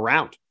he's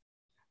around.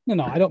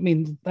 No, I don't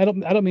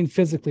mean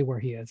physically where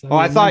he is.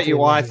 I thought you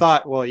meant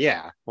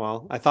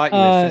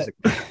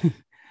physically.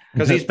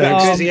 Because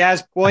he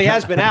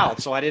has been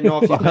out, so I didn't know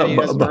if he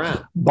has been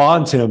around.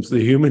 Bontemps, the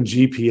human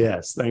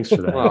GPS. Thanks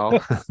for that.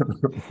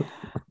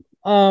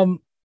 Well,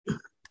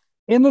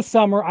 in the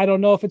summer, I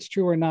don't know if it's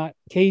true or not.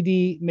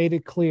 KD made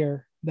it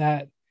clear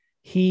that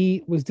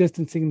he was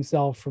distancing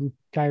himself from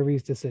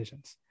Kyrie's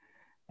decisions,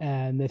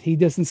 and that he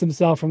distanced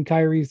himself from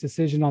Kyrie's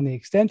decision on the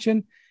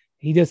extension.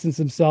 He distanced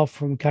himself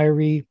from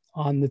Kyrie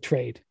on the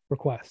trade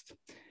request.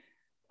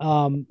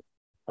 I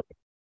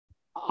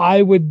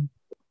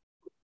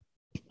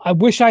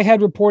wish I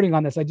had reporting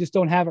on this. I just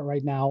don't have it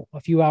right now,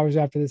 a few hours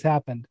after this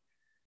happened.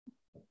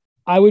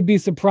 I would be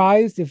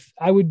surprised if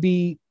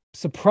KD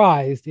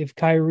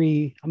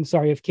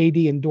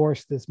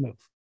endorsed this move.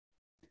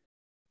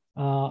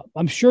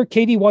 I'm sure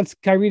KD wants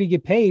Kyrie to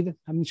get paid.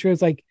 I'm sure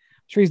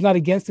he's not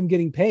against him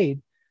getting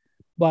paid,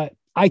 but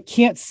I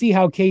can't see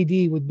how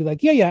KD would be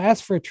like, yeah,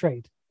 ask for a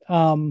trade.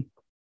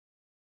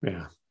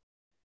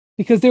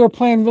 Because they were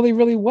playing really,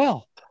 really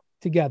well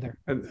together.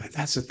 And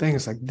that's the thing.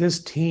 It's like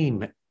this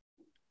team,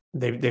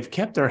 they've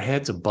kept their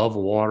heads above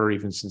water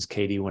even since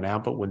KD went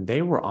out. But when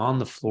they were on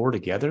the floor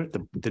together,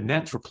 the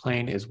Nets were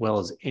playing as well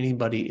as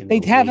anybody in the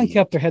league. They haven't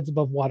kept their heads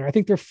above water. I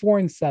think they're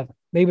 4-7.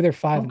 Maybe they're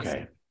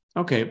 5-7.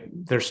 Okay.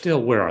 They're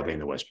still, where are they in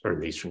the West or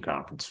the Eastern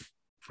Conference?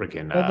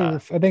 Freaking. I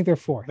think they're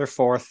 4th. They're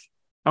 4th.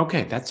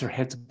 Okay, that's their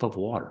heads above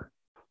water.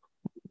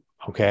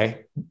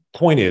 Okay.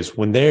 Point is,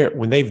 when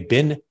they've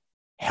been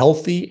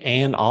healthy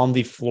and on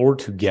the floor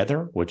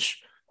together,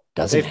 which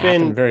doesn't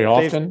happen very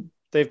often.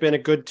 They've been a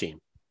good team.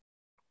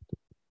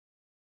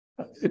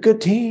 A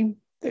good team.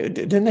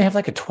 Didn't they have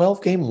like a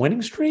 12-game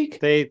winning streak?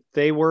 They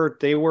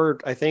were.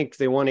 I think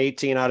they won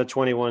 18 out of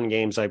 21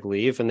 games, I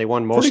believe, and they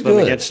won most of them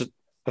against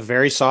a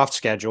very soft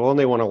schedule, and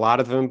they won a lot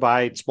of them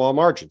by small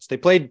margins. They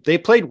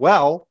played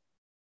well.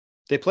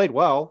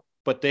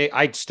 But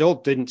I still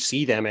didn't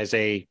see them as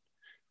a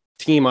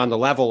team on the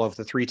level of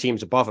the 3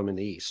 teams above them in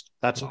the East.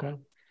 That's okay.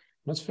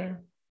 That's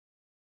fair.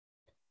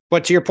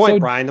 But to your point,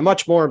 Brian, the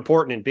much more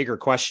important and bigger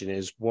question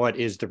is, what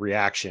is the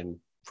reaction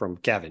from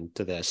Kevin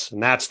to this?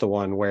 And that's the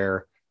one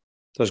where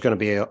there's going to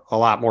be a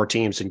lot more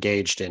teams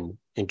engaged and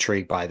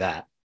intrigued by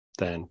that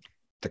than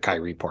the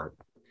Kyrie part.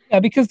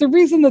 Yeah, because the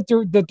reason that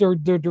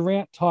the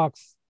Durant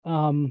talks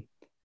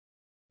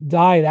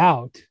died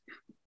out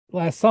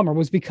last summer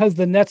was because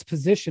the Nets'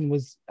 position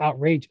was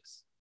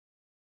outrageous.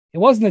 It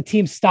wasn't the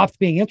team stopped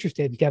being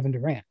interested in Kevin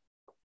Durant.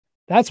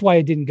 That's why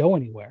it didn't go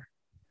anywhere.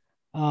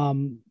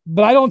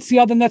 But I don't see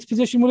how the Nets'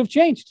 position would have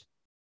changed.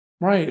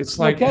 Right. It's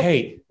like,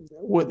 hey,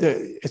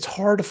 it's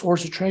hard to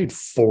force a trade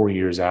 4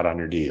 years out on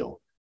your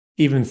deal,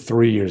 even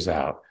 3 years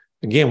out.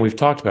 Again, we've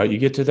talked about, you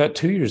get to that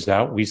 2 years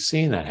out. We've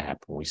seen that happen.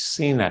 We've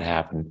seen that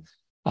happen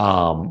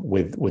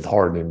with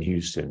Harden in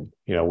Houston.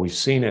 We've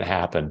seen it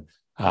happen.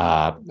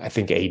 I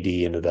think AD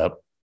ended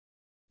up,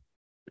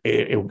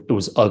 it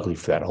was ugly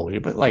for that whole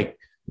year, but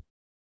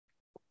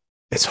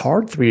it's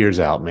hard 3 years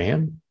out,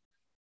 man.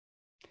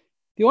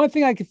 The only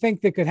thing I could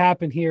think that could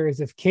happen here is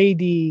if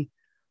KD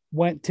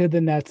went to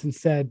the Nets and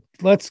said,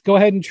 let's go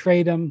ahead and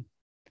trade him.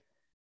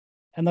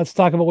 And let's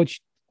talk about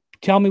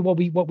tell me what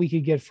we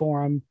could get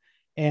for him.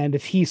 And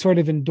if he sort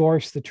of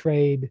endorsed the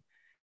trade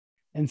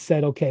and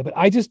said, okay, but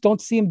I just don't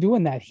see him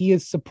doing that. He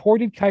has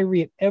supported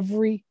Kyrie at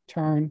every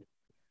turn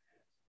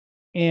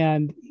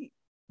and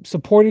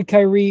supported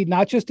Kyrie,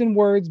 not just in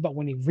words, but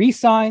when he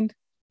re-signed,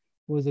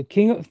 was a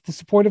king of the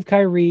support of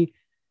Kyrie.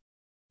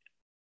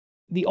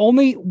 The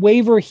only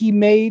waiver he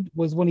made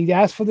was when he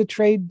asked for the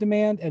trade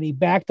demand, and he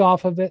backed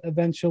off of it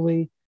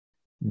eventually.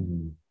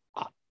 Mm-hmm.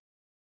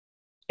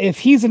 If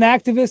he's an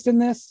activist in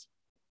this,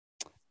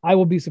 I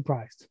will be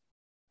surprised.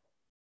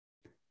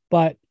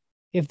 But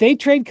if they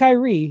trade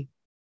Kyrie,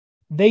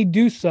 they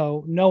do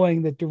so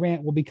knowing that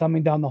Durant will be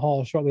coming down the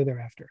hall shortly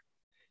thereafter.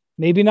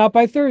 Maybe not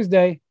by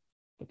Thursday,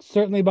 but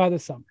certainly by the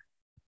summer,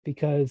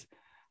 because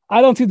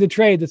I don't see the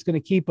trade that's going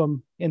to keep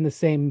him in the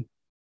same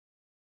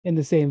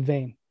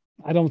vein.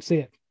 I don't see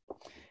it.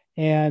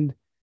 And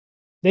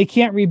they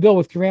can't rebuild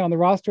with Durant on the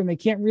roster, and they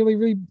can't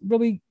really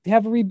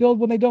have a rebuild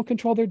when they don't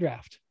control their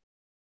draft.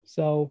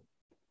 So,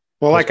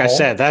 well, like I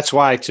said, that's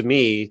why to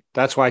me,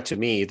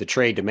 the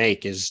trade to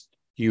make is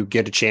you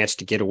get a chance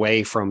to get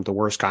away from the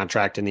worst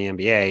contract in the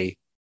NBA,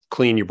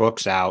 clean your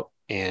books out,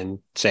 and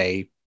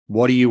say,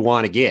 what do you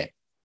want to get?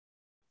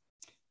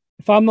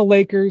 If I'm the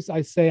Lakers,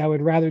 I say I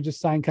would rather just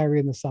sign Kyrie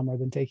in the summer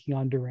than taking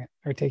on Durant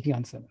or taking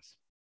on Simmons.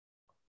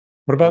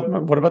 What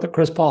about the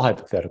Chris Paul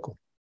hypothetical?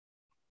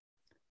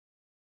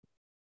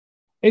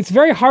 It's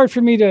very hard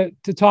for me to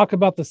talk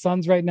about the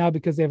Suns right now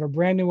because they have a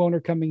brand new owner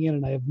coming in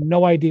and I have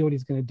no idea what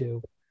he's going to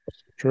do.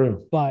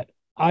 True. But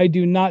I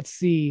do not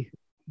see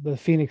the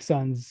Phoenix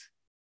Suns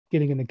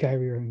getting in the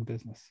Kyrie Irving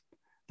business.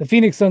 The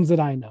Phoenix Suns that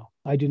I know,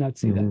 I do not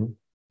see that.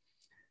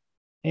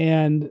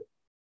 And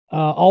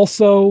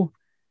also,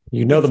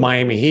 the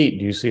Miami Heat.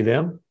 Do you see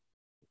them?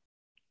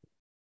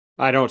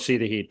 I don't see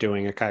the Heat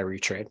doing a Kyrie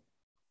trade.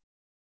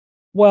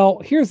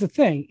 Well, here's the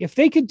thing. If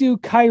they could do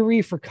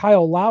Kyrie for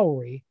Kyle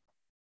Lowry,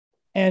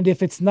 and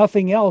if it's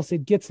nothing else,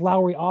 it gets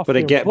Lowry off. But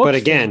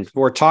again,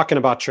 we're talking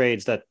about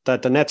trades that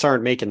the Nets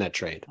aren't making that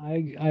trade.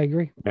 I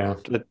agree. Yeah.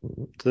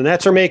 The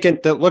Nets are making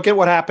look at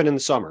what happened in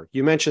the summer.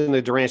 You mentioned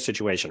the Durant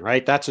situation,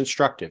 right? That's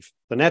instructive.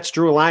 The Nets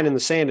drew a line in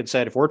the sand and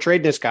said, if we're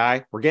trading this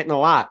guy, we're getting a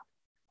lot.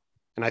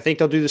 And I think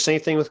they'll do the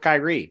same thing with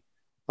Kyrie.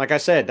 Like I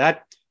said,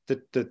 that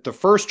the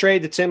first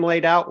trade that Tim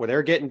laid out where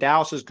they're getting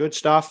Dallas's good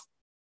stuff,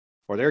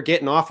 or they're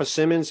getting off of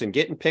Simmons and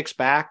getting picks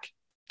back,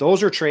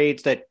 those are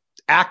trades that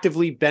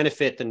actively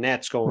benefit the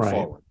Nets going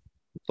forward.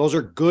 Those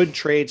are good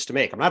trades to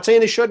make. I'm not saying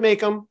they should make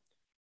them,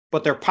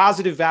 but they're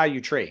positive value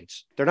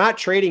trades. They're not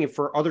trading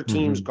for other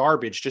teams'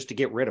 garbage just to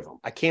get rid of them.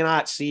 I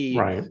cannot see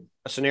a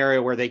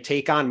scenario where they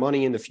take on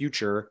money in the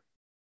future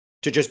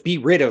to just be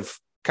rid of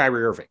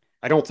Kyrie Irving.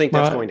 I don't think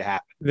that's going to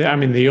happen. I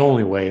mean, the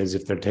only way is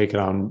if they're taking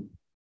on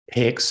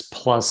picks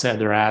plus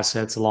other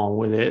assets along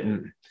with it,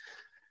 and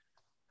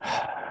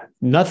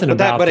nothing but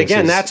about that. But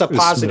again, is, that's a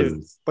positive.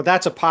 smooth. But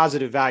that's a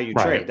positive value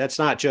trade. That's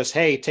not just,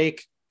 hey,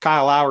 take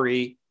Kyle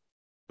Lowry,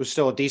 who's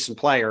still a decent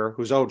player,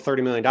 who's owed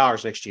 $30 million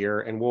next year,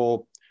 and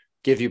we'll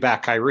give you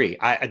back Kyrie.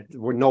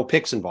 With no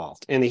picks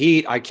involved. In the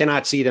Heat, I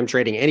cannot see them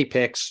trading any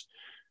picks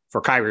for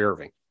Kyrie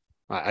Irving.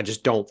 I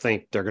just don't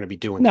think they're going to be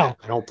doing that.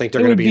 I don't think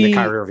they're going to be in the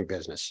Kyrie Irving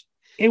business.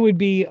 It would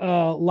be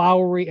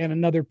Lowry and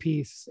another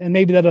piece, and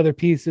maybe that other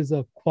piece is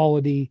a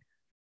quality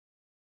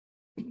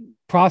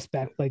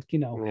prospect, like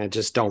I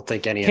just don't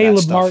think any Caleb of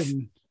that stuff.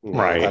 Martin.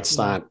 No, that's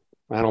not.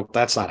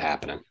 That's not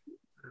happening.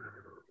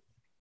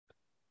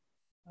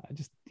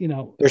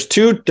 There's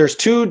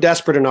two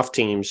desperate enough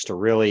teams to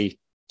really,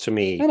 to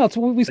me. I know.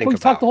 We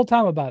talked the whole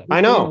time about it.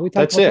 I know.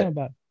 That's it.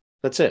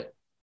 That's it.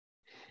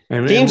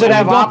 Teams that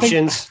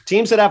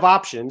have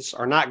options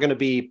are not going to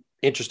be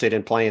interested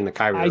in playing the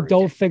Kyrie. I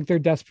don't think they're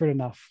desperate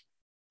enough.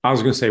 I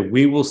was going to say,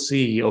 we will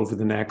see over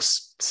the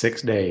next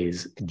 6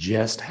 days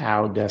just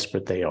how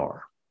desperate they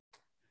are.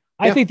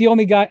 I think the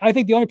only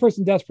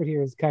person desperate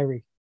here is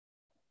Kyrie.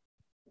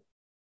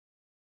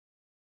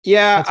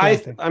 Yeah, I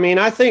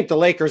think the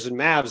Lakers and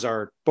Mavs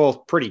are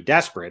both pretty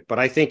desperate, but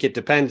I think it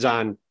depends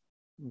on,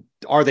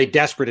 are they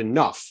desperate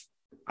enough?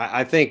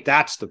 I think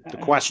that's the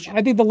question.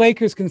 I think the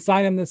Lakers can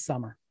sign him this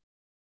summer.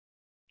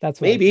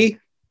 That's what maybe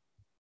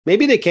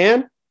they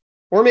can,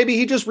 or maybe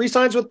he just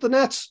re-signs with the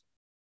Nets.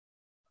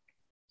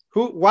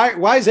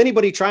 Why is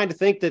anybody trying to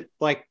think that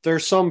like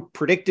there's some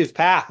predictive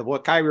path of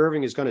what Kyrie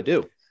Irving is going to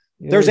do?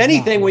 There's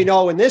anything we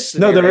know in this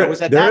scenario.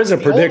 There is a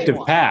predictive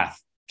path.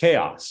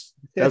 Chaos.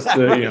 That's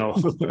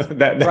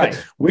the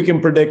right. We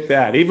can predict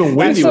that. Even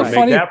Wendy would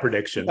make that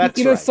prediction.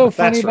 What's so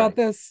funny about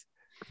this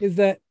is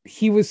that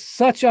he was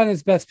such on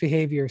his best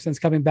behavior since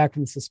coming back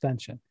from the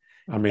suspension.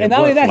 I mean, and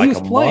not only that, he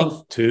was playing.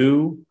 Month,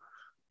 2.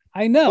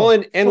 I know.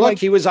 Well, and look,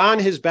 he was on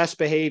his best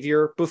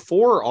behavior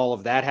before all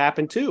of that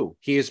happened too.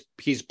 He's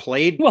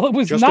played. Well, it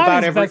was just not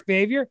about his best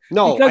behavior.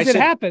 No, because it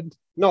happened.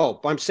 No,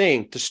 I'm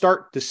saying to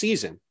start the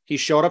season, he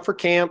showed up for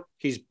camp.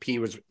 He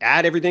was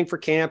at everything for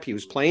camp. He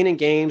was playing in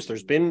games.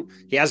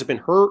 He hasn't been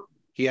hurt.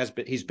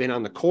 He's been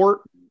on the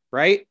court,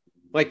 right?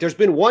 Like there's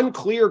been one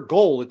clear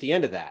goal at the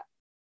end of that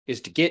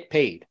is to get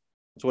paid.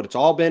 That's what it's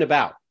all been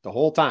about the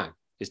whole time,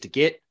 is to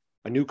get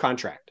a new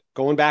contract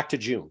going back to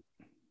June.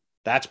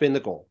 That's been the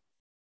goal.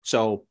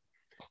 So,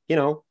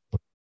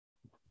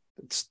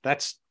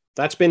 that's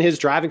been his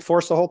driving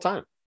force the whole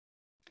time.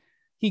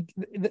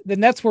 The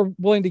Nets were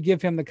willing to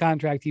give him the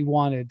contract he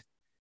wanted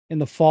in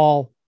the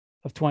fall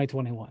of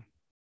 2021.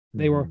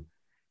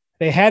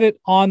 They had it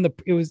on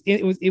it was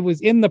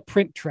in the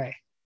print tray.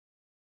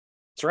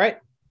 That's right.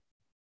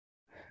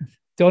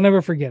 Don't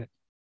ever forget it.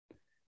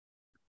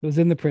 It was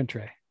in the print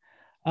tray.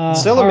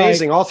 Still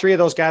amazing. All 3 of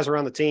those guys were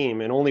on the team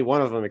and only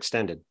one of them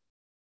extended.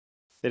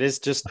 It is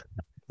just,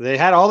 they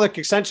had all the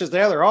extensions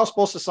there. They're all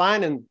supposed to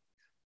sign and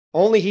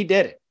only he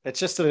did it. It's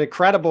just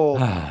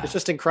it's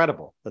just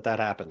incredible that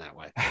happened that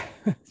way.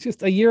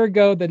 Just a year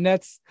ago, the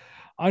Nets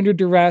under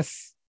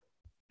duress.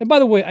 And by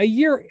the way, a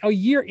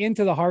year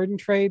into the Harden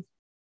trade,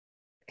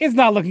 it's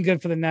not looking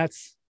good for the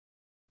Nets.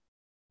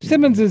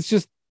 Simmons is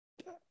just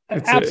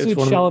an absolute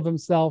shell of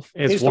himself.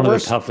 It's one of the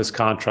toughest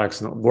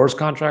contracts. Worst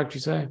contract, you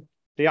say?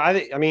 Yeah,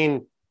 I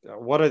mean,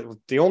 what are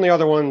the only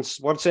other ones?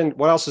 What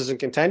else is in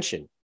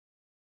contention?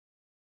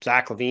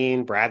 Zach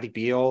LaVine, Bradley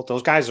Beal,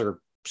 those guys are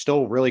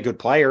still really good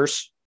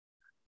players.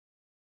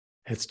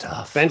 It's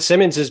tough. Ben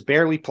Simmons is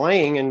barely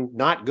playing and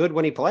not good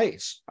when he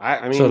plays.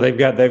 I mean, so they've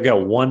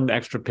got one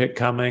extra pick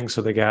coming.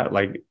 So they got,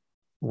 like,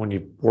 when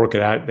you work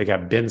it out, they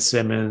got Ben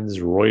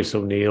Simmons, Royce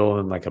O'Neal,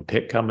 and like a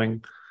pick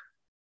coming.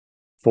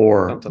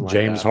 for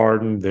James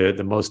Harden,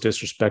 the most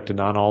disrespected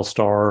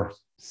non-All-Star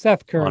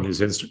Seth Curry on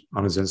his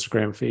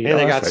Instagram feed. And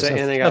they got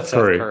Seth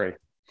Curry.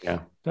 Yeah.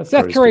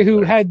 Seth Curry,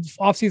 who had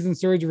off-season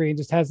surgery and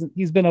just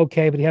he's been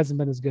okay, but he hasn't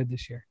been as good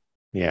this year.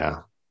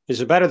 Yeah.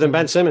 He's better than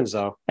Ben Simmons,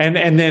 though. And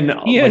then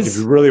if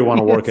you really want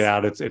to work it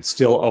out, it's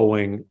still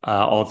owing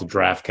all the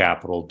draft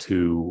capital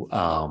to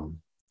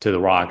the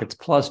Rockets.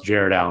 Plus,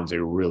 Jared Allen's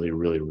a really,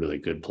 really, really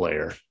good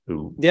player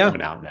who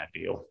went out in that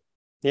deal.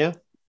 Yeah.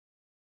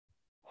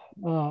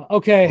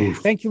 Okay. Oof.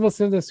 Thank you for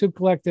listening to the Soup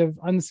Collective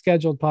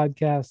Unscheduled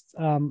podcast.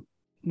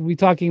 We'll be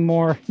talking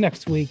more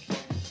next week,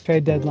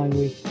 trade deadline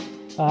week.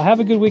 Have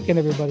a good weekend,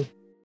 everybody.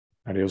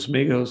 Adios,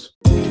 amigos.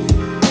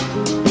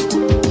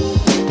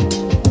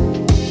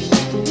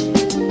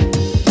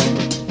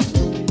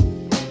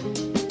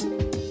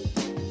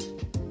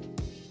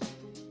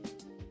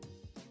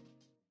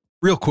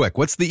 Real quick,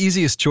 what's the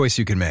easiest choice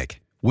you can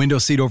make? Window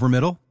seat over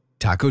middle?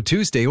 Taco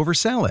Tuesday over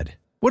salad?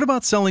 What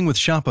about selling with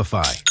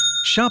Shopify?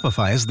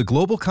 Shopify is the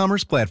global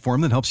commerce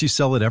platform that helps you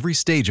sell at every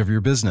stage of your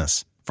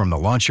business. From the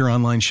launch your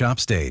online shop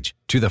stage,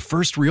 to the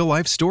first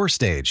real-life store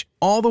stage,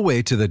 all the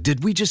way to the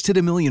did we just hit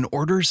 1 million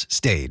orders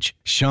stage.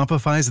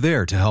 Shopify's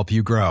there to help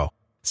you grow.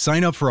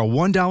 Sign up for a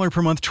 $1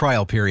 per month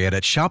trial period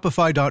at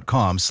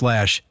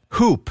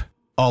shopify.com/hoop,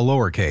 all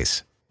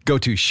lowercase. Go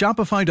to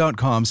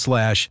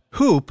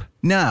shopify.com/hoop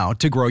now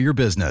to grow your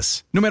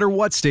business, no matter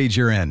what stage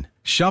you're in.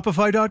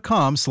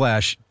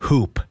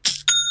 Shopify.com/hoop.